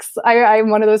Olympics. I'm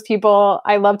one of those people.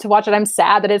 I love to watch it. I'm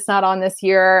sad that it's not on this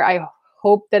year. I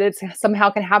hope that it somehow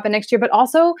can happen next year. But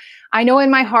also, I know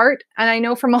in my heart, and I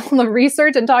know from all the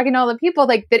research and talking to all the people,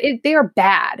 like that they are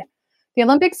bad. The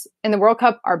Olympics and the World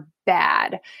Cup are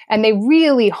bad, and they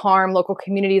really harm local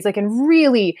communities, like in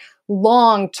really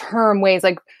long-term ways.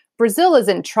 Like Brazil is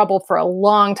in trouble for a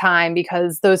long time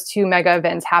because those two mega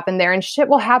events happen there, and shit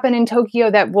will happen in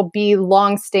Tokyo that will be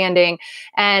long-standing.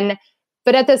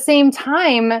 But at the same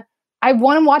time, I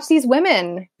want to watch these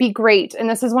women be great. And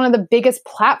this is one of the biggest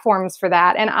platforms for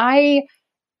that. And I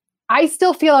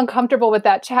still feel uncomfortable with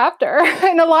that chapter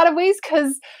in a lot of ways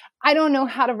because I don't know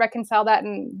how to reconcile that.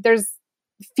 And there's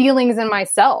feelings in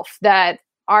myself that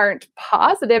aren't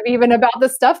positive even about the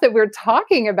stuff that we're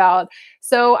talking about.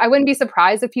 So I wouldn't be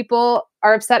surprised if people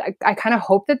are upset. I kind of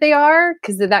hope that they are,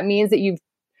 because that means that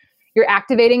you're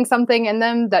activating something in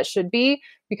them that should be,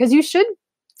 because you should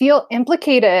feel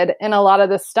implicated in a lot of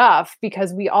this stuff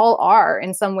because we all are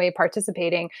in some way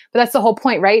participating. But that's the whole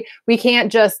point, right? We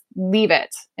can't just leave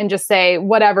it and just say,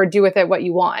 whatever, do with it what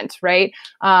you want, right?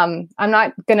 I'm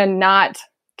not going to not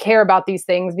care about these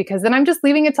things because then I'm just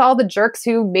leaving it to all the jerks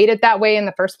who made it that way in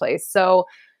the first place. So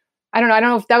I don't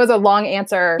know if that was a long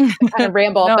answer, kind of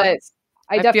ramble, No, but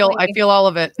I feel all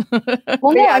of it.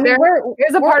 Well, no, I mean,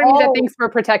 there's a part of me that thinks we're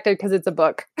protected because it's a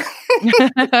book.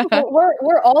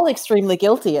 we're all extremely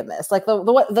guilty in this. Like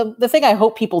the thing I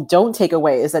hope people don't take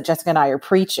away is that Jessica and I are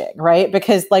preaching, right?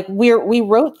 Because like we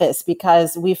wrote this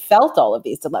because we felt all of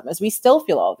these dilemmas. We still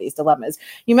feel all of these dilemmas.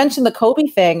 You mentioned the Kobe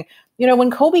thing. You know,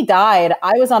 when Kobe died,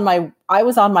 I was on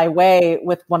my way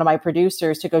with one of my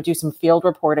producers to go do some field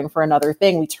reporting for another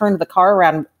thing. We turned the car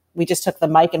around. We just took the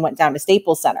mic and went down to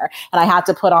Staples Center, and I had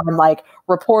to put on like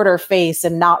reporter face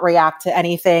and not react to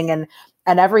anything and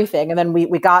everything. And then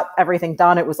we got everything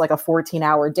done. It was like a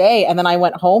 14-hour day. And then I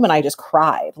went home and I just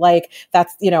cried. Like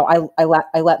that's, you know, I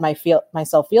let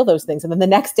myself feel those things. And then the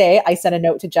next day I sent a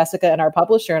note to Jessica and our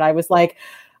publisher, and I was like,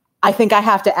 I think I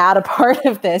have to add a part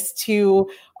of this to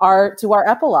our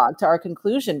epilogue, to our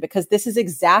conclusion, because this is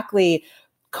exactly,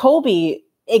 Kobe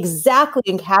exactly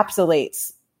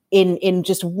encapsulates in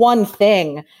just one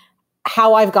thing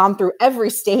how I've gone through every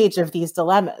stage of these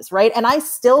dilemmas, right? And I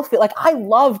still feel like I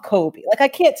love Kobe. Like I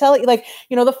can't tell you, like,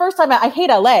 you know, the first time I hate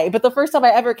LA, but the first time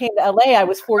I ever came to LA, I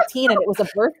was 14 and it was a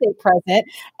birthday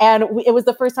present. And it was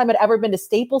the first time I'd ever been to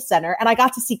Staples Center, and I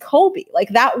got to see Kobe. Like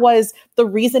that was the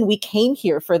reason we came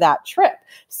here for that trip.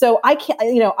 So I can't,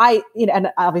 and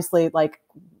obviously like,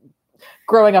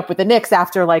 growing up with the Knicks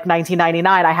after like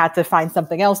 1999, I had to find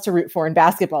something else to root for in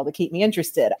basketball to keep me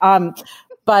interested.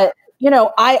 But you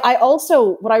know, I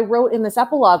also, what I wrote in this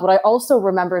epilogue, what I also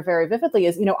remember very vividly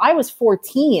is, you know, I was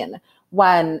 14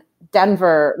 when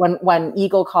when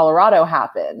Eagle, Colorado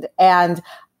happened, and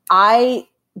I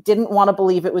didn't want to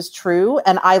believe it was true.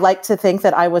 And I like to think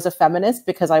that I was a feminist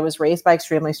because I was raised by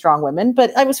extremely strong women,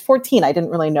 but I was 14. I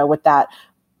didn't really know what that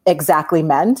exactly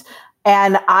meant.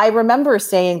 And I remember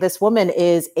saying, this woman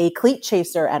is a cleat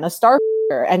chaser and a star.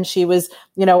 And she was,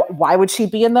 you know, why would she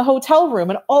be in the hotel room?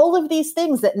 And all of these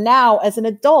things that now, as an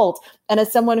adult and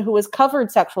as someone who has covered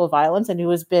sexual violence and who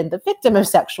has been the victim of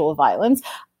sexual violence,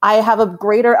 I have a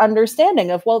greater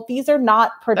understanding of, well, these are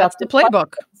not productive. That's the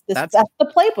playbook. That's the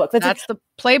playbook. That's the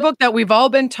playbook that we've all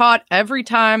been taught every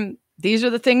time. These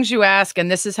are the things you ask, and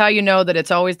this is how you know that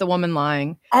it's always the woman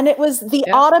lying. And it was the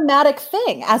automatic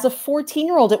thing. As a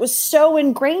 14-year-old, it was so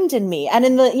ingrained in me. And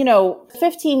in the,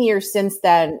 15 years since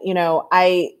then,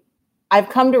 I've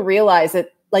come to realize that,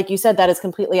 like you said, that is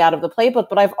completely out of the playbook.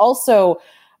 But I've also,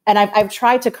 and I've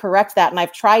tried to correct that, and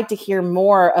I've tried to hear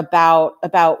more about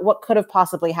what could have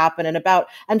possibly happened,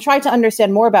 and tried to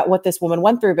understand more about what this woman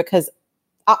went through, because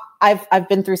I've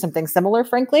been through something similar,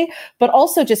 frankly, but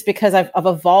also just because I've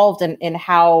evolved in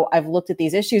how I've looked at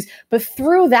these issues. But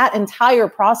through that entire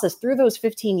process, through those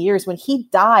 15 years, when he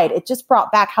died, it just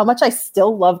brought back how much I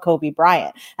still love Kobe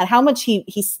Bryant and how much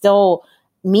he still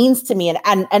means to me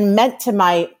and meant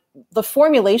to the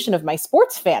formulation of my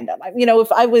sports fandom.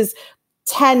 If I was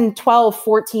 10, 12,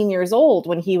 14 years old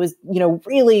when he was,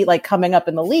 really like coming up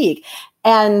in the league.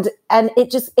 And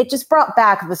it just brought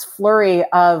back this flurry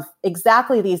of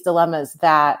exactly these dilemmas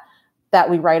that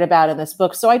we write about in this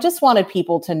book. So I just wanted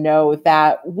people to know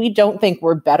that we don't think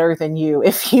we're better than you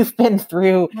if you've been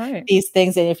through these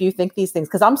things and if you think these things,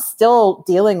 because I'm still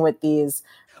dealing with these.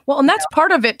 Well, and that's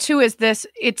part of it too, is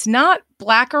it's not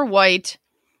black or white.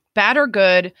 bad or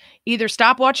good, either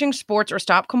stop watching sports or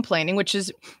stop complaining, which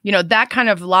is, that kind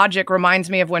of logic reminds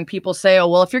me of when people say, oh,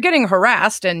 well, if you're getting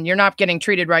harassed and you're not getting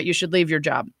treated right, you should leave your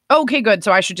job. Okay, good.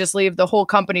 So I should just leave the whole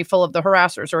company full of the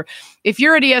harassers. Or if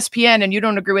you're at ESPN and you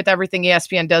don't agree with everything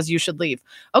ESPN does, you should leave.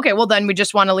 Okay, well, then we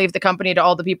just want to leave the company to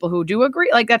all the people who do agree.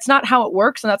 Like, that's not how it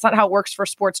works. And that's not how it works for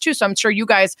sports too. So I'm sure you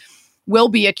guys will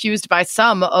be accused by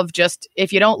some of just,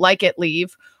 if you don't like it,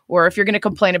 leave. Or if you're going to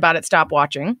complain about it, stop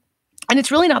watching. And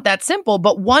it's really not that simple.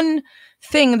 But one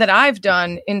thing that I've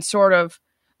done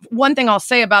one thing I'll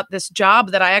say about this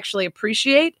job that I actually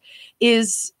appreciate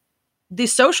is the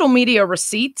social media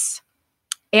receipts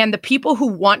and the people who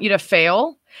want you to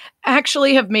fail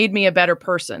actually have made me a better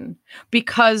person.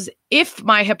 Because if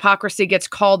my hypocrisy gets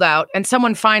called out and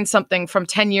someone finds something from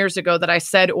 10 years ago that I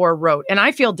said or wrote, and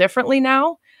I feel differently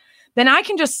now, then I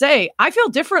can just say, I feel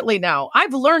differently now.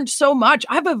 I've learned so much.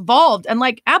 I've evolved. And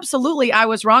absolutely, I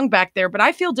was wrong back there, but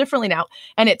I feel differently now.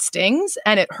 And it stings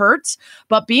and it hurts.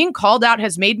 But being called out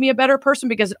has made me a better person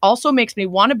because it also makes me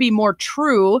want to be more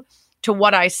true to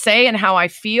what I say and how I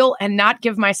feel and not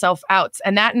give myself outs.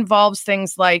 And that involves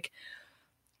things like,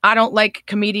 I don't like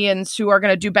comedians who are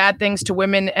going to do bad things to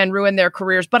women and ruin their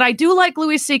careers. But I do like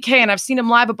Louis C.K. and I've seen him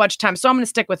live a bunch of times. So I'm going to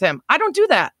stick with him. I don't do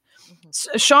that.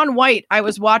 Shaun White, I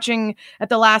was watching at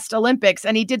the last Olympics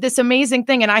and he did this amazing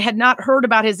thing and I had not heard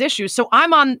about his issues. So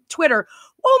I'm on Twitter.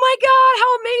 Oh my God,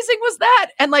 how amazing was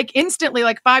that? And instantly,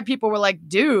 5 people were like,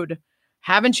 dude,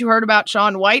 haven't you heard about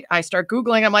Shaun White? I start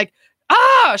Googling. I'm like,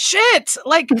 shit.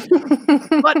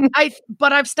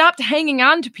 But I've stopped hanging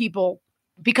on to people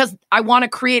because I want to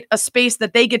create a space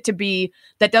that they get to be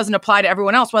that doesn't apply to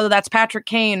everyone else, whether that's Patrick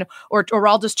Kane or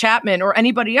Aldous Chapman or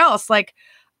anybody else.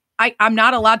 I'm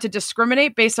not allowed to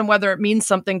discriminate based on whether it means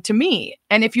something to me.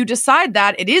 And if you decide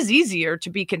that, it is easier to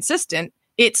be consistent.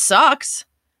 It sucks.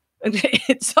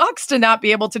 It sucks to not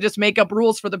be able to just make up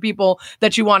rules for the people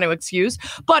that you want to excuse.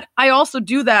 But I also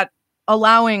do that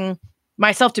allowing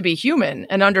myself to be human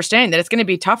and understanding that it's going to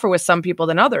be tougher with some people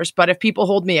than others. But if people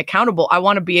hold me accountable, I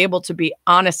want to be able to be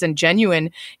honest and genuine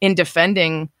in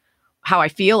defending how I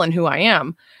feel and who I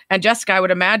am. And Jessica, I would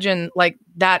imagine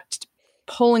that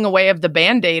pulling away of the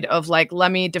Band-Aid of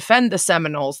let me defend the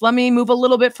Seminoles. Let me move a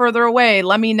little bit further away.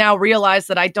 Let me now realize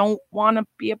that I don't want to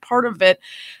be a part of it.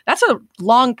 That's a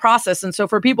long process. And so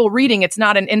for people reading, it's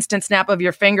not an instant snap of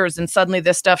your fingers and suddenly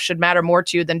this stuff should matter more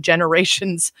to you than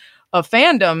generations of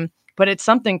fandom, but it's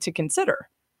something to consider.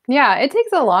 Yeah, it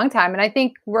takes a long time. And I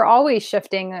think we're always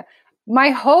shifting.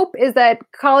 My hope is that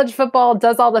college football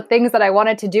does all the things that I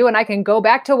wanted to do and I can go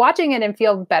back to watching it and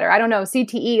feel better. I don't know,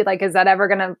 CTE, is that ever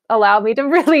going to allow me to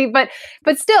really, but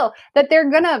still that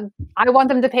I want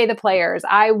them to pay the players.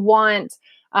 I want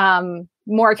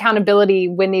more accountability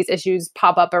when these issues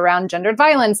pop up around gendered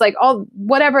violence,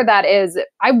 whatever that is.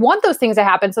 I want those things to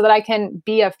happen so that I can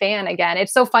be a fan again.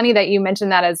 It's so funny that you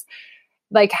mentioned that as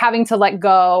having to let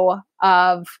go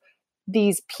of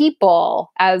these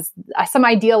people as some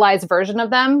idealized version of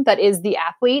them that is the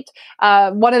athlete.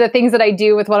 One of the things that I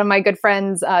do with one of my good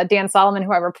friends, Dan Solomon,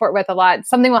 who I report with a lot,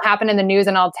 something will happen in the news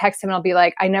and I'll text him and I'll be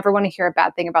like, I never want to hear a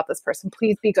bad thing about this person.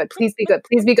 Please be good. Please be good.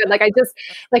 Please be good.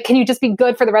 Can you just be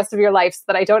good for the rest of your life so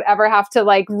that I don't ever have to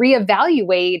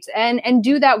reevaluate and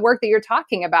do that work that you're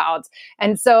talking about.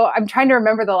 And so I'm trying to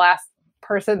remember the last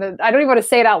person that I don't even want to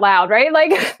say it out loud, right?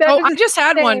 I just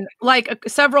had one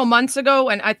several months ago,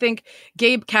 and I think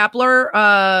Gabe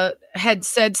Kapler had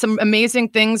said some amazing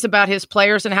things about his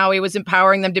players and how he was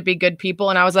empowering them to be good people.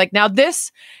 And I was like, now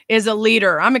this is a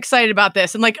leader. I'm excited about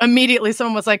this. And immediately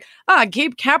someone was like,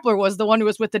 Gabe Kapler was the one who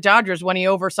was with the Dodgers when he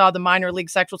oversaw the minor league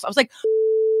sexual. I was like,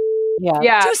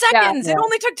 yeah. 2 seconds. Yeah. It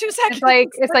only took 2 seconds.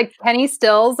 It's like Penny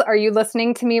Stills. Are you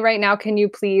listening to me right now? Can you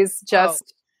please just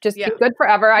be good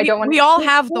forever? I don't want. We all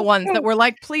have the ones that we're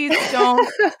like, please don't.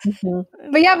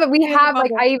 But we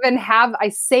have I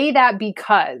say that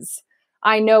because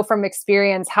I know from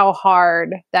experience how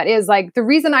hard that is. The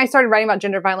reason I started writing about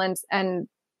gender violence and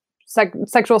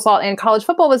sexual assault in college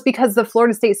football was because the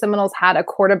Florida State Seminoles had a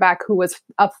quarterback who was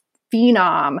a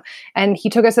phenom, and he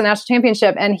took us to the national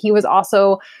championship, and he was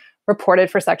also reported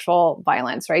for sexual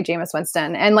violence, right? Jameis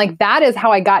Winston. And that is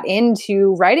how I got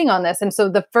into writing on this. And so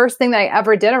the first thing that I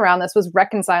ever did around this was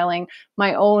reconciling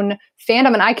my own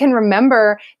fandom. And I can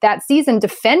remember that season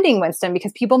defending Winston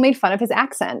because people made fun of his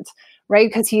accent, right?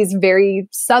 Because he's very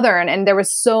Southern and there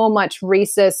was so much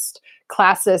racist,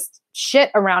 classist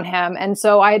shit around him. And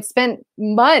so I had spent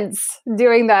months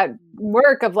doing that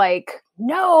work of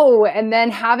no, and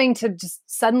then having to just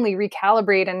suddenly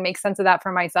recalibrate and make sense of that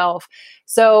for myself.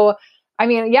 So,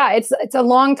 it's a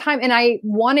long time, and I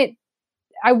want it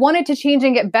I want it to change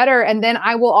and get better. And then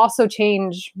I will also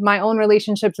change my own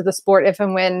relationship to the sport if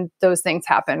and when those things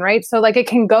happen. Right. So like it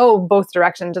can go both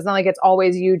directions. It's not like it's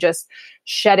always you just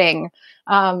shedding.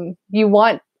 I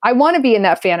want to be in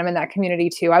that fandom, in that community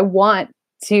too. I want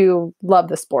to love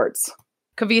the sports.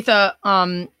 Kavitha,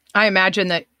 I imagine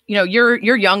that, you're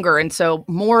younger. And so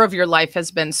more of your life has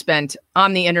been spent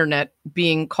on the internet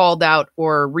being called out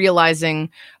or realizing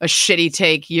a shitty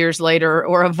take years later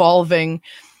or evolving.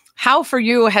 How for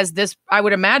you has this, I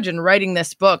would imagine, writing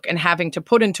this book and having to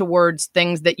put into words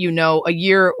things that a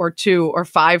year or 2 or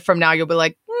 5 from now, you'll be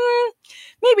like,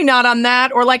 maybe not on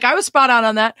that. Or like, I was spot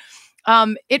on that.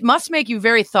 It must make you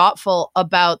very thoughtful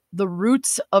about the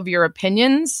roots of your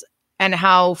opinions and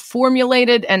how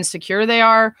formulated and secure they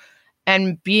are,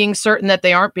 and being certain that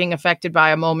they aren't being affected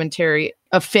by a momentary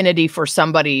affinity for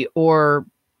somebody or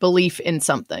belief in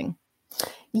something.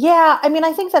 Yeah, I mean,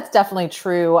 I think that's definitely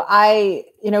true.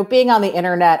 Being on the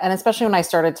internet, and especially when I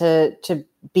started to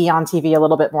be on TV a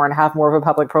little bit more and have more of a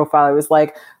public profile, I was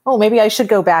like, oh, maybe I should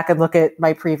go back and look at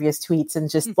my previous tweets and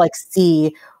just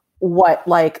see what,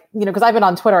 because I've been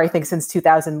on Twitter, I think, since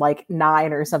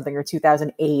 2009 or something, or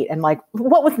 2008. And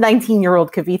what was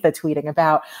 19-year-old Kavitha tweeting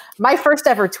about? My first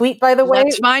ever tweet, by the way.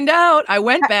 Let's find out. I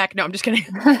went back. No, I'm just kidding.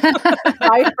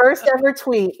 My first ever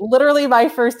tweet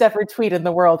in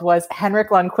the world was Henrik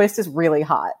Lundqvist is really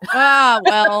hot. Ah,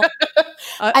 well,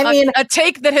 a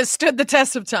take that has stood the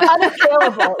test of time.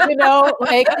 Unassailable,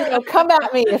 come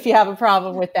at me if you have a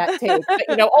problem with that take.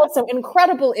 But, also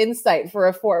incredible insight for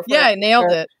a four. Yeah, I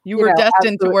nailed it. You were destined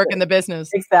absolutely. To work in the business.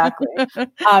 Exactly.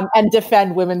 And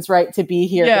defend women's right to be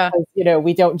here because,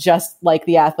 we don't just like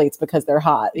the athletes because they're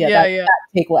hot. That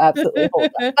take will absolutely hold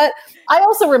up. But I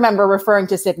also remember referring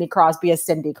to Sidney Crosby as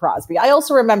Cindy Crosby. I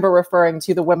also remember referring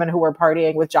to the women who were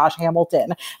partying with Josh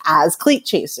Hamilton as cleat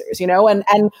chasers, and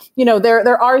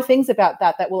there are things about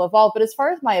that will evolve. But as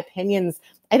far as my opinions,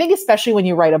 I think especially when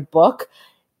you write a book,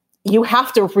 you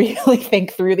have to really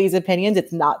think through these opinions.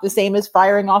 It's not the same as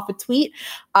firing off a tweet.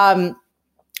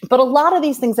 But a lot of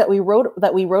these things that we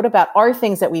wrote about are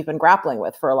things that we've been grappling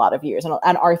with for a lot of years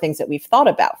and are things that we've thought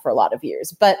about for a lot of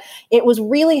years. But it was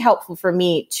really helpful for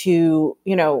me to,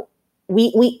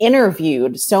 we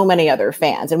interviewed so many other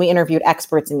fans and we interviewed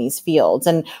experts in these fields.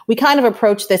 And we kind of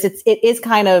approached this. It is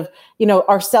kind of,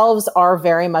 ourselves are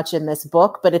very much in this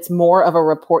book, but it's more of a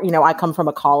report. I come from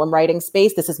a column writing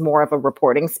space. This is more of a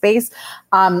reporting space.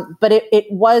 But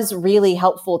it was really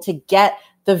helpful to get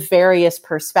the various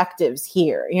perspectives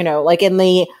here, like in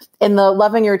the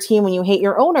Loving Your Team When You Hate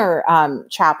Your Owner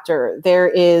chapter, there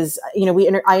is, we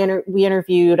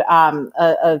interviewed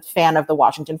a fan of the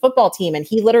Washington football team, and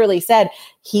he literally said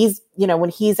he's,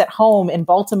 when he's at home in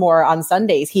Baltimore on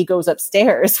Sundays, he goes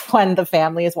upstairs when the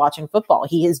family is watching football.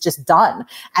 He is just done.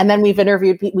 And then we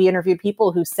interviewed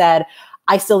people who said,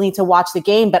 I still need to watch the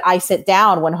game, but I sit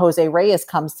down when Jose Reyes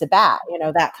comes to bat,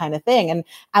 that kind of thing.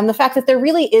 And the fact that there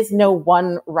really is no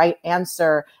one right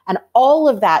answer, and all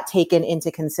of that taken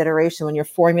into consideration when you're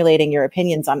formulating your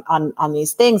opinions on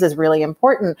these things is really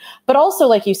important. But also,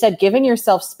 like you said, giving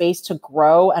yourself space to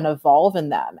grow and evolve in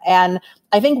them. And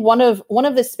I think one of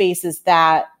the spaces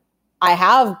that I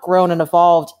have grown and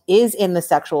evolved is in the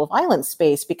sexual violence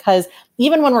space, because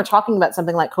even when we're talking about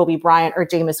something like Kobe Bryant or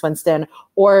Jameis Winston,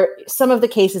 or some of the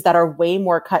cases that are way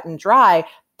more cut and dry,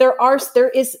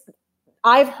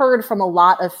 I've heard from a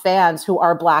lot of fans who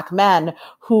are Black men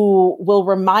who will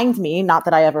remind me, not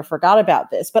that I ever forgot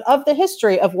about this, but of the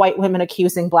history of white women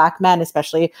accusing Black men,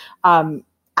 especially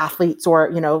athletes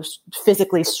or,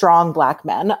 physically strong Black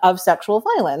men, of sexual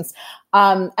violence.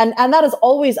 And that is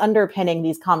always underpinning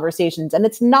these conversations. And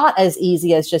it's not as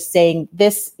easy as just saying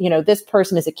this, this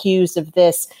person is accused of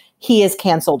this, he is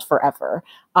canceled forever.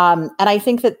 And I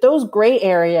think that those gray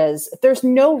areas, there's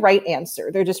no right answer.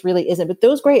 There just really isn't. But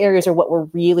those gray areas are what we're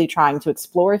really trying to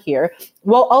explore here,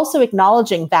 while also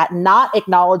acknowledging that not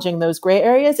acknowledging those gray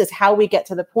areas is how we get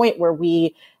to the point where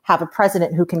we have a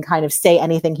president who can kind of say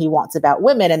anything he wants about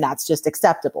women, and that's just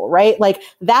acceptable, right? Like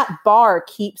that bar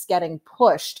keeps getting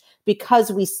pushed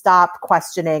because we stop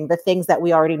questioning the things that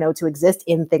we already know to exist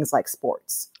in things like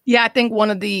sports. Yeah, I think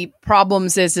one of the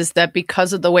problems is that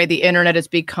because of the way the internet has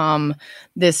become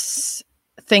this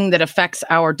thing that affects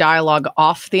our dialogue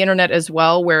off the internet as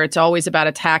well, where it's always about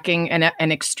attacking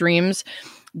and extremes,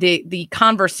 the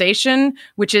conversation,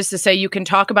 which is to say you can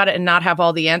talk about it and not have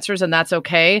all the answers, and that's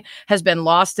okay, has been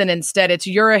lost. And instead it's,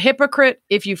 you're a hypocrite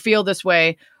if you feel this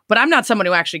way, but I'm not someone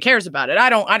who actually cares about it. I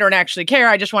don't actually care.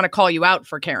 I just want to call you out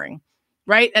for caring.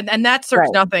 Right. And that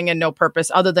serves nothing and no purpose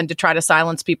other than to try to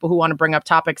silence people who want to bring up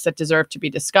topics that deserve to be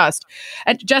discussed.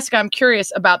 And Jessica, I'm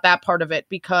curious about that part of it,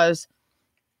 because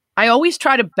I always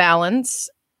try to balance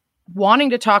wanting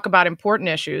to talk about important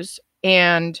issues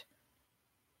and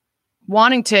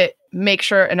wanting to make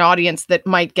sure an audience that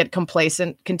might get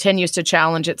complacent continues to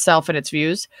challenge itself and its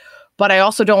views. But I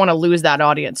also don't want to lose that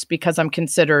audience because I'm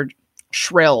considered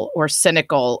shrill or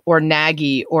cynical or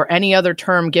naggy or any other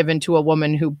term given to a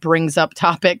woman who brings up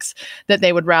topics that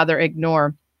they would rather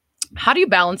ignore. How do you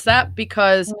balance that?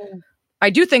 Because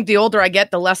I do think the older I get,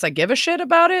 the less I give a shit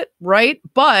about it, right?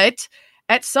 But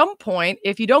at some point,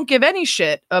 if you don't give any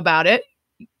shit about it,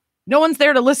 no one's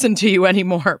there to listen to you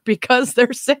anymore because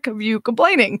they're sick of you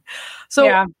complaining.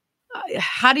 So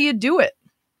how do you do it?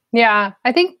 Yeah,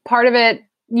 I think part of it,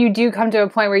 you do come to a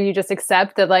point where you just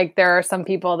accept that like there are some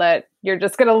people that you're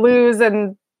just going to lose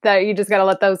and that you just got to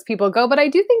let those people go. But I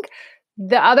do think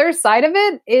the other side of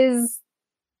it is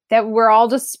that we're all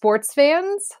just sports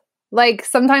fans. Like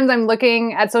sometimes I'm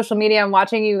looking at social media and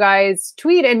watching you guys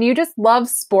tweet and you just love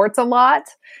sports a lot.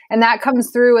 And that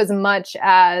comes through as much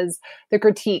as the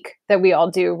critique that we all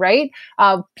do, right?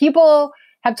 People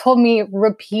have told me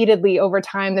repeatedly over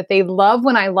time that they love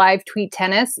when I live tweet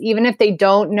tennis, even if they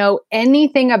don't know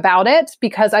anything about it,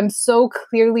 because I'm so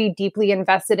clearly deeply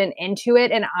invested and into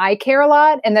it and I care a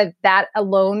lot, and that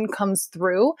alone comes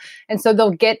through. And so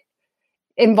they'll get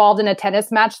involved in a tennis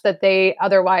match that they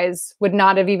otherwise would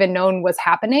not have even known was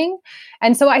happening.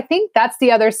 And so I think that's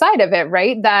the other side of it,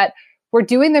 right? That we're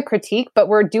doing the critique, but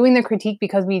we're doing the critique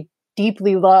because we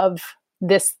deeply love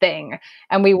this thing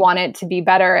and we want it to be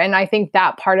better. And I think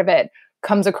that part of it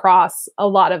comes across a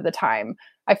lot of the time.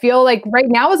 I feel like right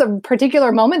now is a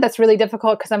particular moment that's really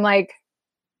difficult because I'm like,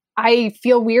 I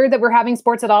feel weird that we're having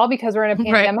sports at all because we're in a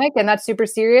pandemic and that's super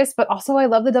serious. But also I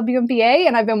love the WNBA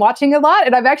and I've been watching a lot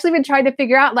and I've actually been trying to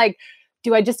figure out like,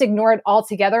 do I just ignore it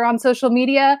altogether on social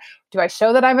media? Do I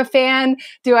show that I'm a fan?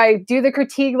 Do I do the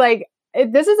critique? Like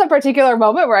this is a particular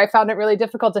moment where I found it really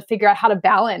difficult to figure out how to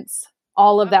balance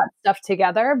all of that stuff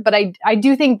together. But I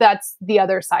do think that's the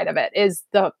other side of it is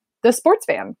the sports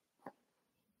fan.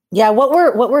 Yeah, what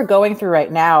we're going through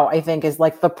right now, I think, is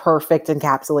like the perfect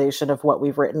encapsulation of what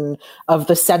we've written of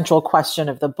the central question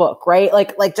of the book, right?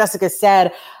 Like Jessica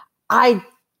said, I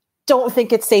don't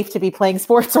think it's safe to be playing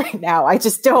sports right now. I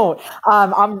just don't.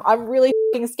 I'm really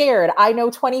scared. I know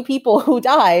 20 people who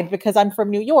died because I'm from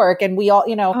New York, and we all,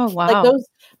 like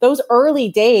those early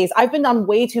days. I've been on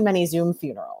way too many Zoom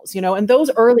funerals, and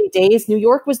those early days, New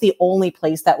York was the only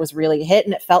place that was really hit,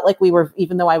 and it felt like we were,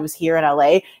 even though I was here in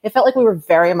LA, it felt like we were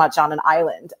very much on an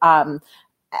island. And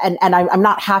I'm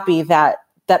not happy that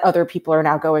other people are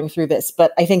now going through this.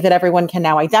 But I think that everyone can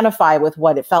now identify with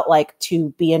what it felt like to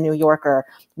be a New Yorker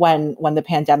when the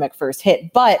pandemic first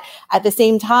hit. But at the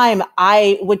same time,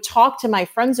 I would talk to my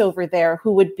friends over there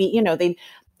who would be,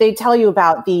 they'd tell you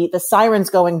about the sirens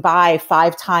going by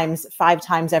five times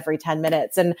every 10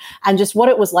 minutes and just what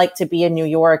it was like to be in New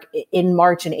York in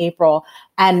March and April.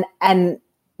 And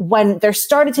when there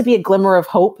started to be a glimmer of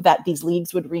hope that these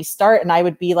leagues would restart, and I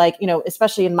would be like,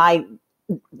 especially in my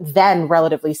then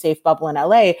relatively safe bubble in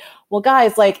LA, well,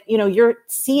 guys, like, you're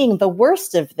seeing the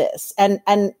worst of this and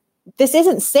this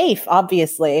isn't safe,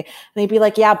 obviously. And they'd be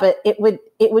like, yeah, but it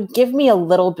would give me a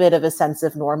little bit of a sense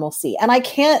of normalcy. And I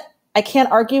can't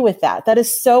argue with that. That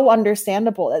is so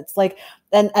understandable. It's like,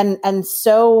 and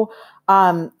so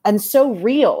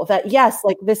real that yes,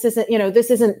 like this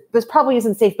probably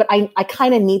isn't safe, but I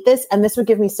kind of need this. And this would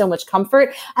give me so much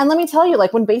comfort. And let me tell you,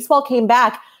 like when baseball came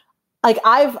back, like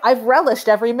I've relished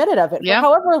every minute of it for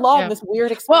however long this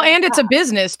weird experience. Well, and it's a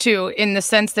business too, in the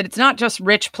sense that it's not just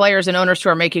rich players and owners who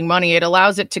are making money. It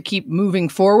allows it to keep moving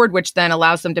forward, which then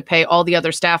allows them to pay all the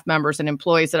other staff members and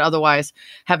employees that otherwise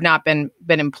have not been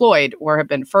employed or have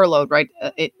been furloughed, right?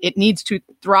 It needs to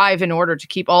thrive in order to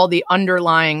keep all the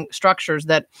underlying structures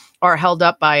that are held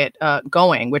up by it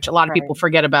going, which a lot of people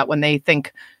forget about when they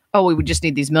think, oh, we would just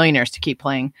need these millionaires to keep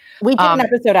playing. We did an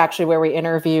episode actually where we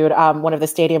interviewed one of the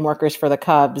stadium workers for the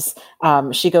Cubs.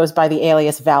 She goes by the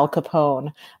alias Val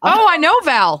Capone. I know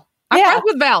Val. I'm friends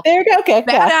with Val. There you go. Okay.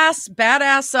 Badass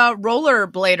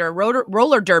rollerblader,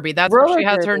 roller derby. That's where she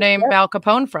has her name Val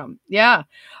Capone from. Yeah.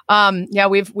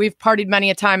 We've partied many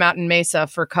a time out in Mesa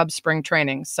for Cubs spring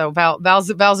training. So Val's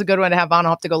a good one to have on.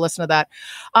 I'll have to go listen to that.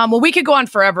 Well, we could go on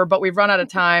forever, but we've run out of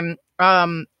time.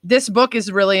 This book is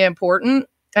really important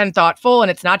and thoughtful,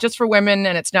 and it's not just for women,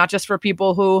 and it's not just for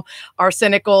people who are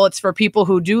cynical. It's for people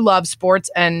who do love sports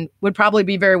and would probably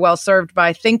be very well served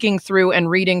by thinking through and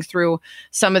reading through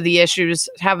some of the issues,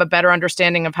 have a better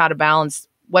understanding of how to balance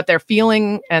what they're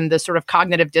feeling and the sort of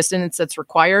cognitive dissonance that's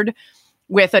required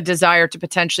with a desire to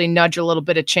potentially nudge a little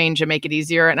bit of change and make it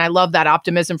easier. And I love that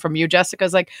optimism from you, Jessica.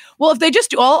 It's like, well, if they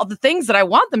just do all of the things that I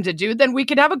want them to do, then we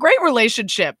could have a great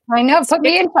relationship. I know, put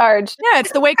me in charge. Yeah,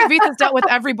 it's the way Kavitha's dealt with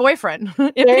every boyfriend.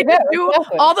 If they do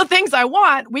all the things I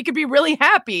want, we could be really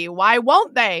happy. Why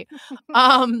won't they?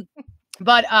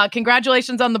 But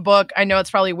congratulations on the book. I know it's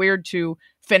probably weird to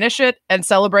finish it and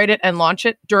celebrate it and launch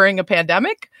it during a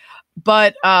pandemic,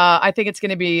 but I think it's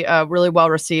going to be really well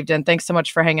received. And thanks so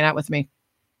much for hanging out with me.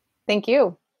 Thank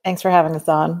you. Thanks for having us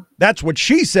on. That's what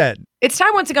she said. It's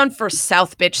time once again for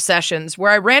South Bitch Sessions,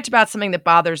 where I rant about something that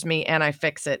bothers me and I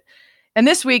fix it. And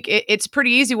this week, it's a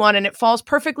pretty easy one, and it falls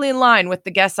perfectly in line with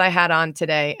the guests I had on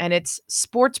today. And it's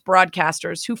sports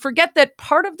broadcasters who forget that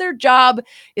part of their job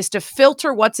is to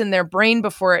filter what's in their brain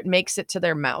before it makes it to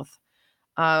their mouth.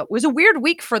 It was a weird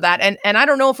week for that. And I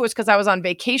don't know if it was because I was on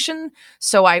vacation.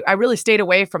 So I really stayed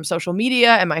away from social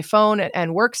media and my phone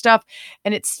and work stuff.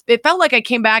 And it felt like I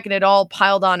came back and it all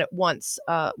piled on at once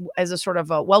as a sort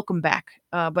of a welcome back.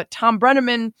 But Thom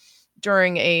Brennaman,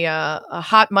 during a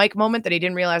hot mic moment that he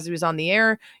didn't realize he was on the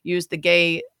air, used the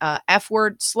gay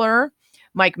F-word slur.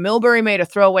 Mike Milbury made a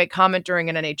throwaway comment during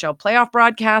an NHL playoff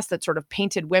broadcast that sort of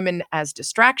painted women as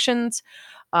distractions.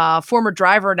 Former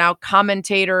driver, now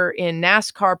commentator in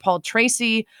NASCAR, Paul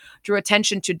Tracy, drew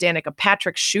attention to Danica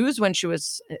Patrick's shoes when she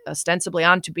was ostensibly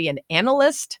on to be an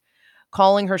analyst,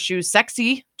 calling her shoes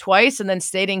sexy twice and then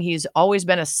stating he's always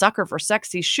been a sucker for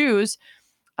sexy shoes,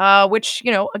 which,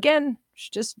 again, she's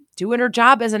just doing her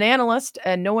job as an analyst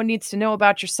and no one needs to know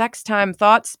about your sex time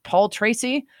thoughts, Paul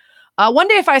Tracy. One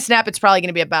day if I snap, it's probably going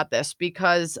to be about this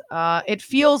because it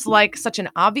feels like such an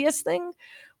obvious thing.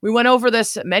 We went over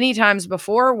this many times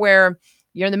before where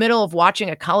you're in the middle of watching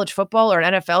a college football or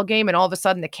an NFL game and all of a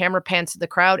sudden the camera pans to the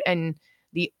crowd and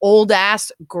the old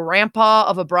ass grandpa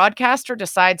of a broadcaster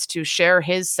decides to share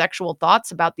his sexual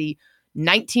thoughts about the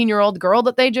 19-year-old girl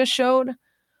that they just showed,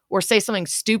 or say something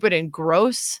stupid and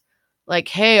gross like,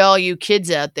 hey, all you kids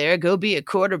out there, go be a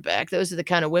quarterback. Those are the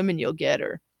kind of women you'll get.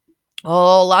 Or,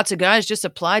 oh, lots of guys just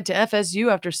applied to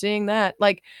FSU after seeing that.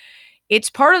 Like, it's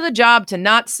part of the job to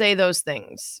not say those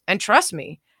things. And trust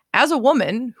me, as a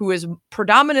woman who is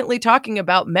predominantly talking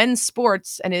about men's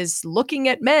sports and is looking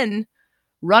at men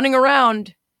running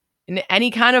around in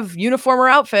any kind of uniform or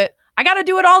outfit, I got to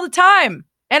do it all the time.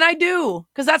 And I do,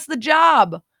 because that's the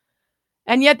job.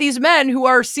 And yet these men who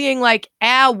are seeing like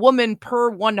a woman per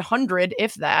 100,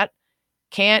 if that,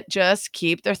 can't just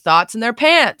keep their thoughts in their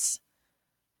pants.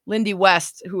 Lindy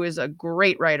West, who is a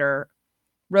great writer,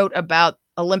 wrote about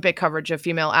Olympic coverage of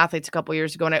female athletes a couple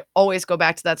years ago. And I always go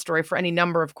back to that story for any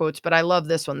number of quotes, but I love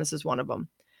this one. This is one of them.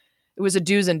 It was a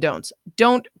do's and don'ts.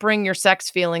 Don't bring your sex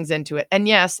feelings into it. And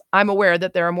yes, I'm aware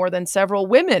that there are more than several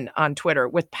women on Twitter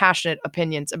with passionate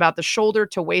opinions about the shoulder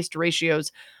to waist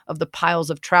ratios of the piles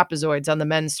of trapezoids on the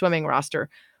men's swimming roster.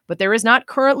 But there is not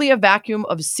currently a vacuum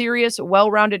of serious,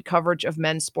 well-rounded coverage of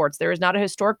men's sports. There is not a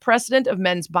historic precedent of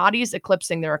men's bodies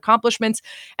eclipsing their accomplishments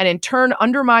and in turn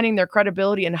undermining their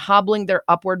credibility and hobbling their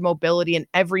upward mobility in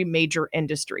every major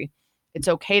industry. It's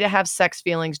okay to have sex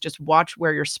feelings. Just watch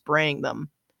where you're spraying them.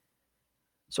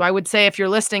 So I would say if you're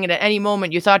listening and at any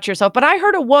moment you thought to yourself, but I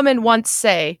heard a woman once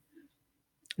say,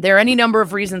 there are any number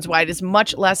of reasons why it is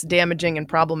much less damaging and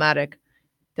problematic.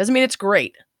 Doesn't mean it's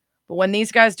great. But when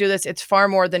these guys do this, it's far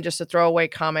more than just a throwaway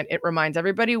comment. It reminds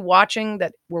everybody watching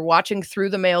that we're watching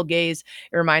through the male gaze.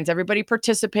 It reminds everybody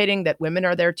participating that women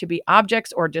are there to be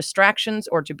objects or distractions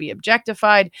or to be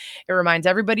objectified. It reminds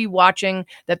everybody watching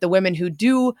that the women who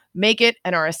do make it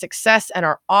and are a success and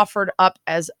are offered up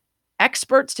as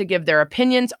experts to give their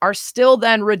opinions are still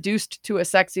then reduced to a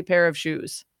sexy pair of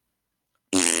shoes.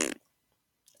 That's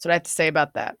what I have to say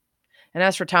about that. And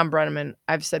as for Thom Brennaman,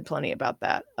 I've said plenty about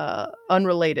that,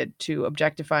 unrelated to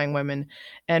objectifying women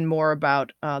and more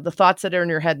about the thoughts that are in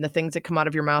your head and the things that come out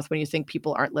of your mouth when you think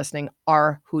people aren't listening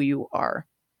are who you are.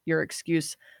 Your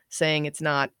excuse saying it's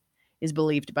not is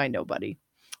believed by nobody.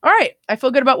 All right. I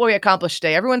feel good about what we accomplished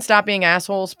today. Everyone stop being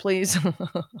assholes, please.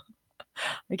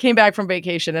 I came back from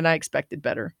vacation and I expected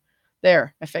better.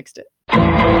 There, I fixed it.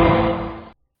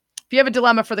 If you have a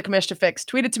dilemma for the commish to fix,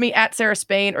 tweet it to me at Sarah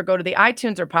Spain or go to the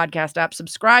iTunes or podcast app,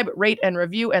 subscribe, rate, and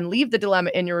review, and leave the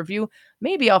dilemma in your review.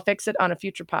 Maybe I'll fix it on a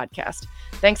future podcast.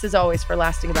 Thanks as always for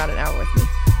lasting about an hour with me.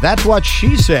 That's what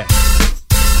she said.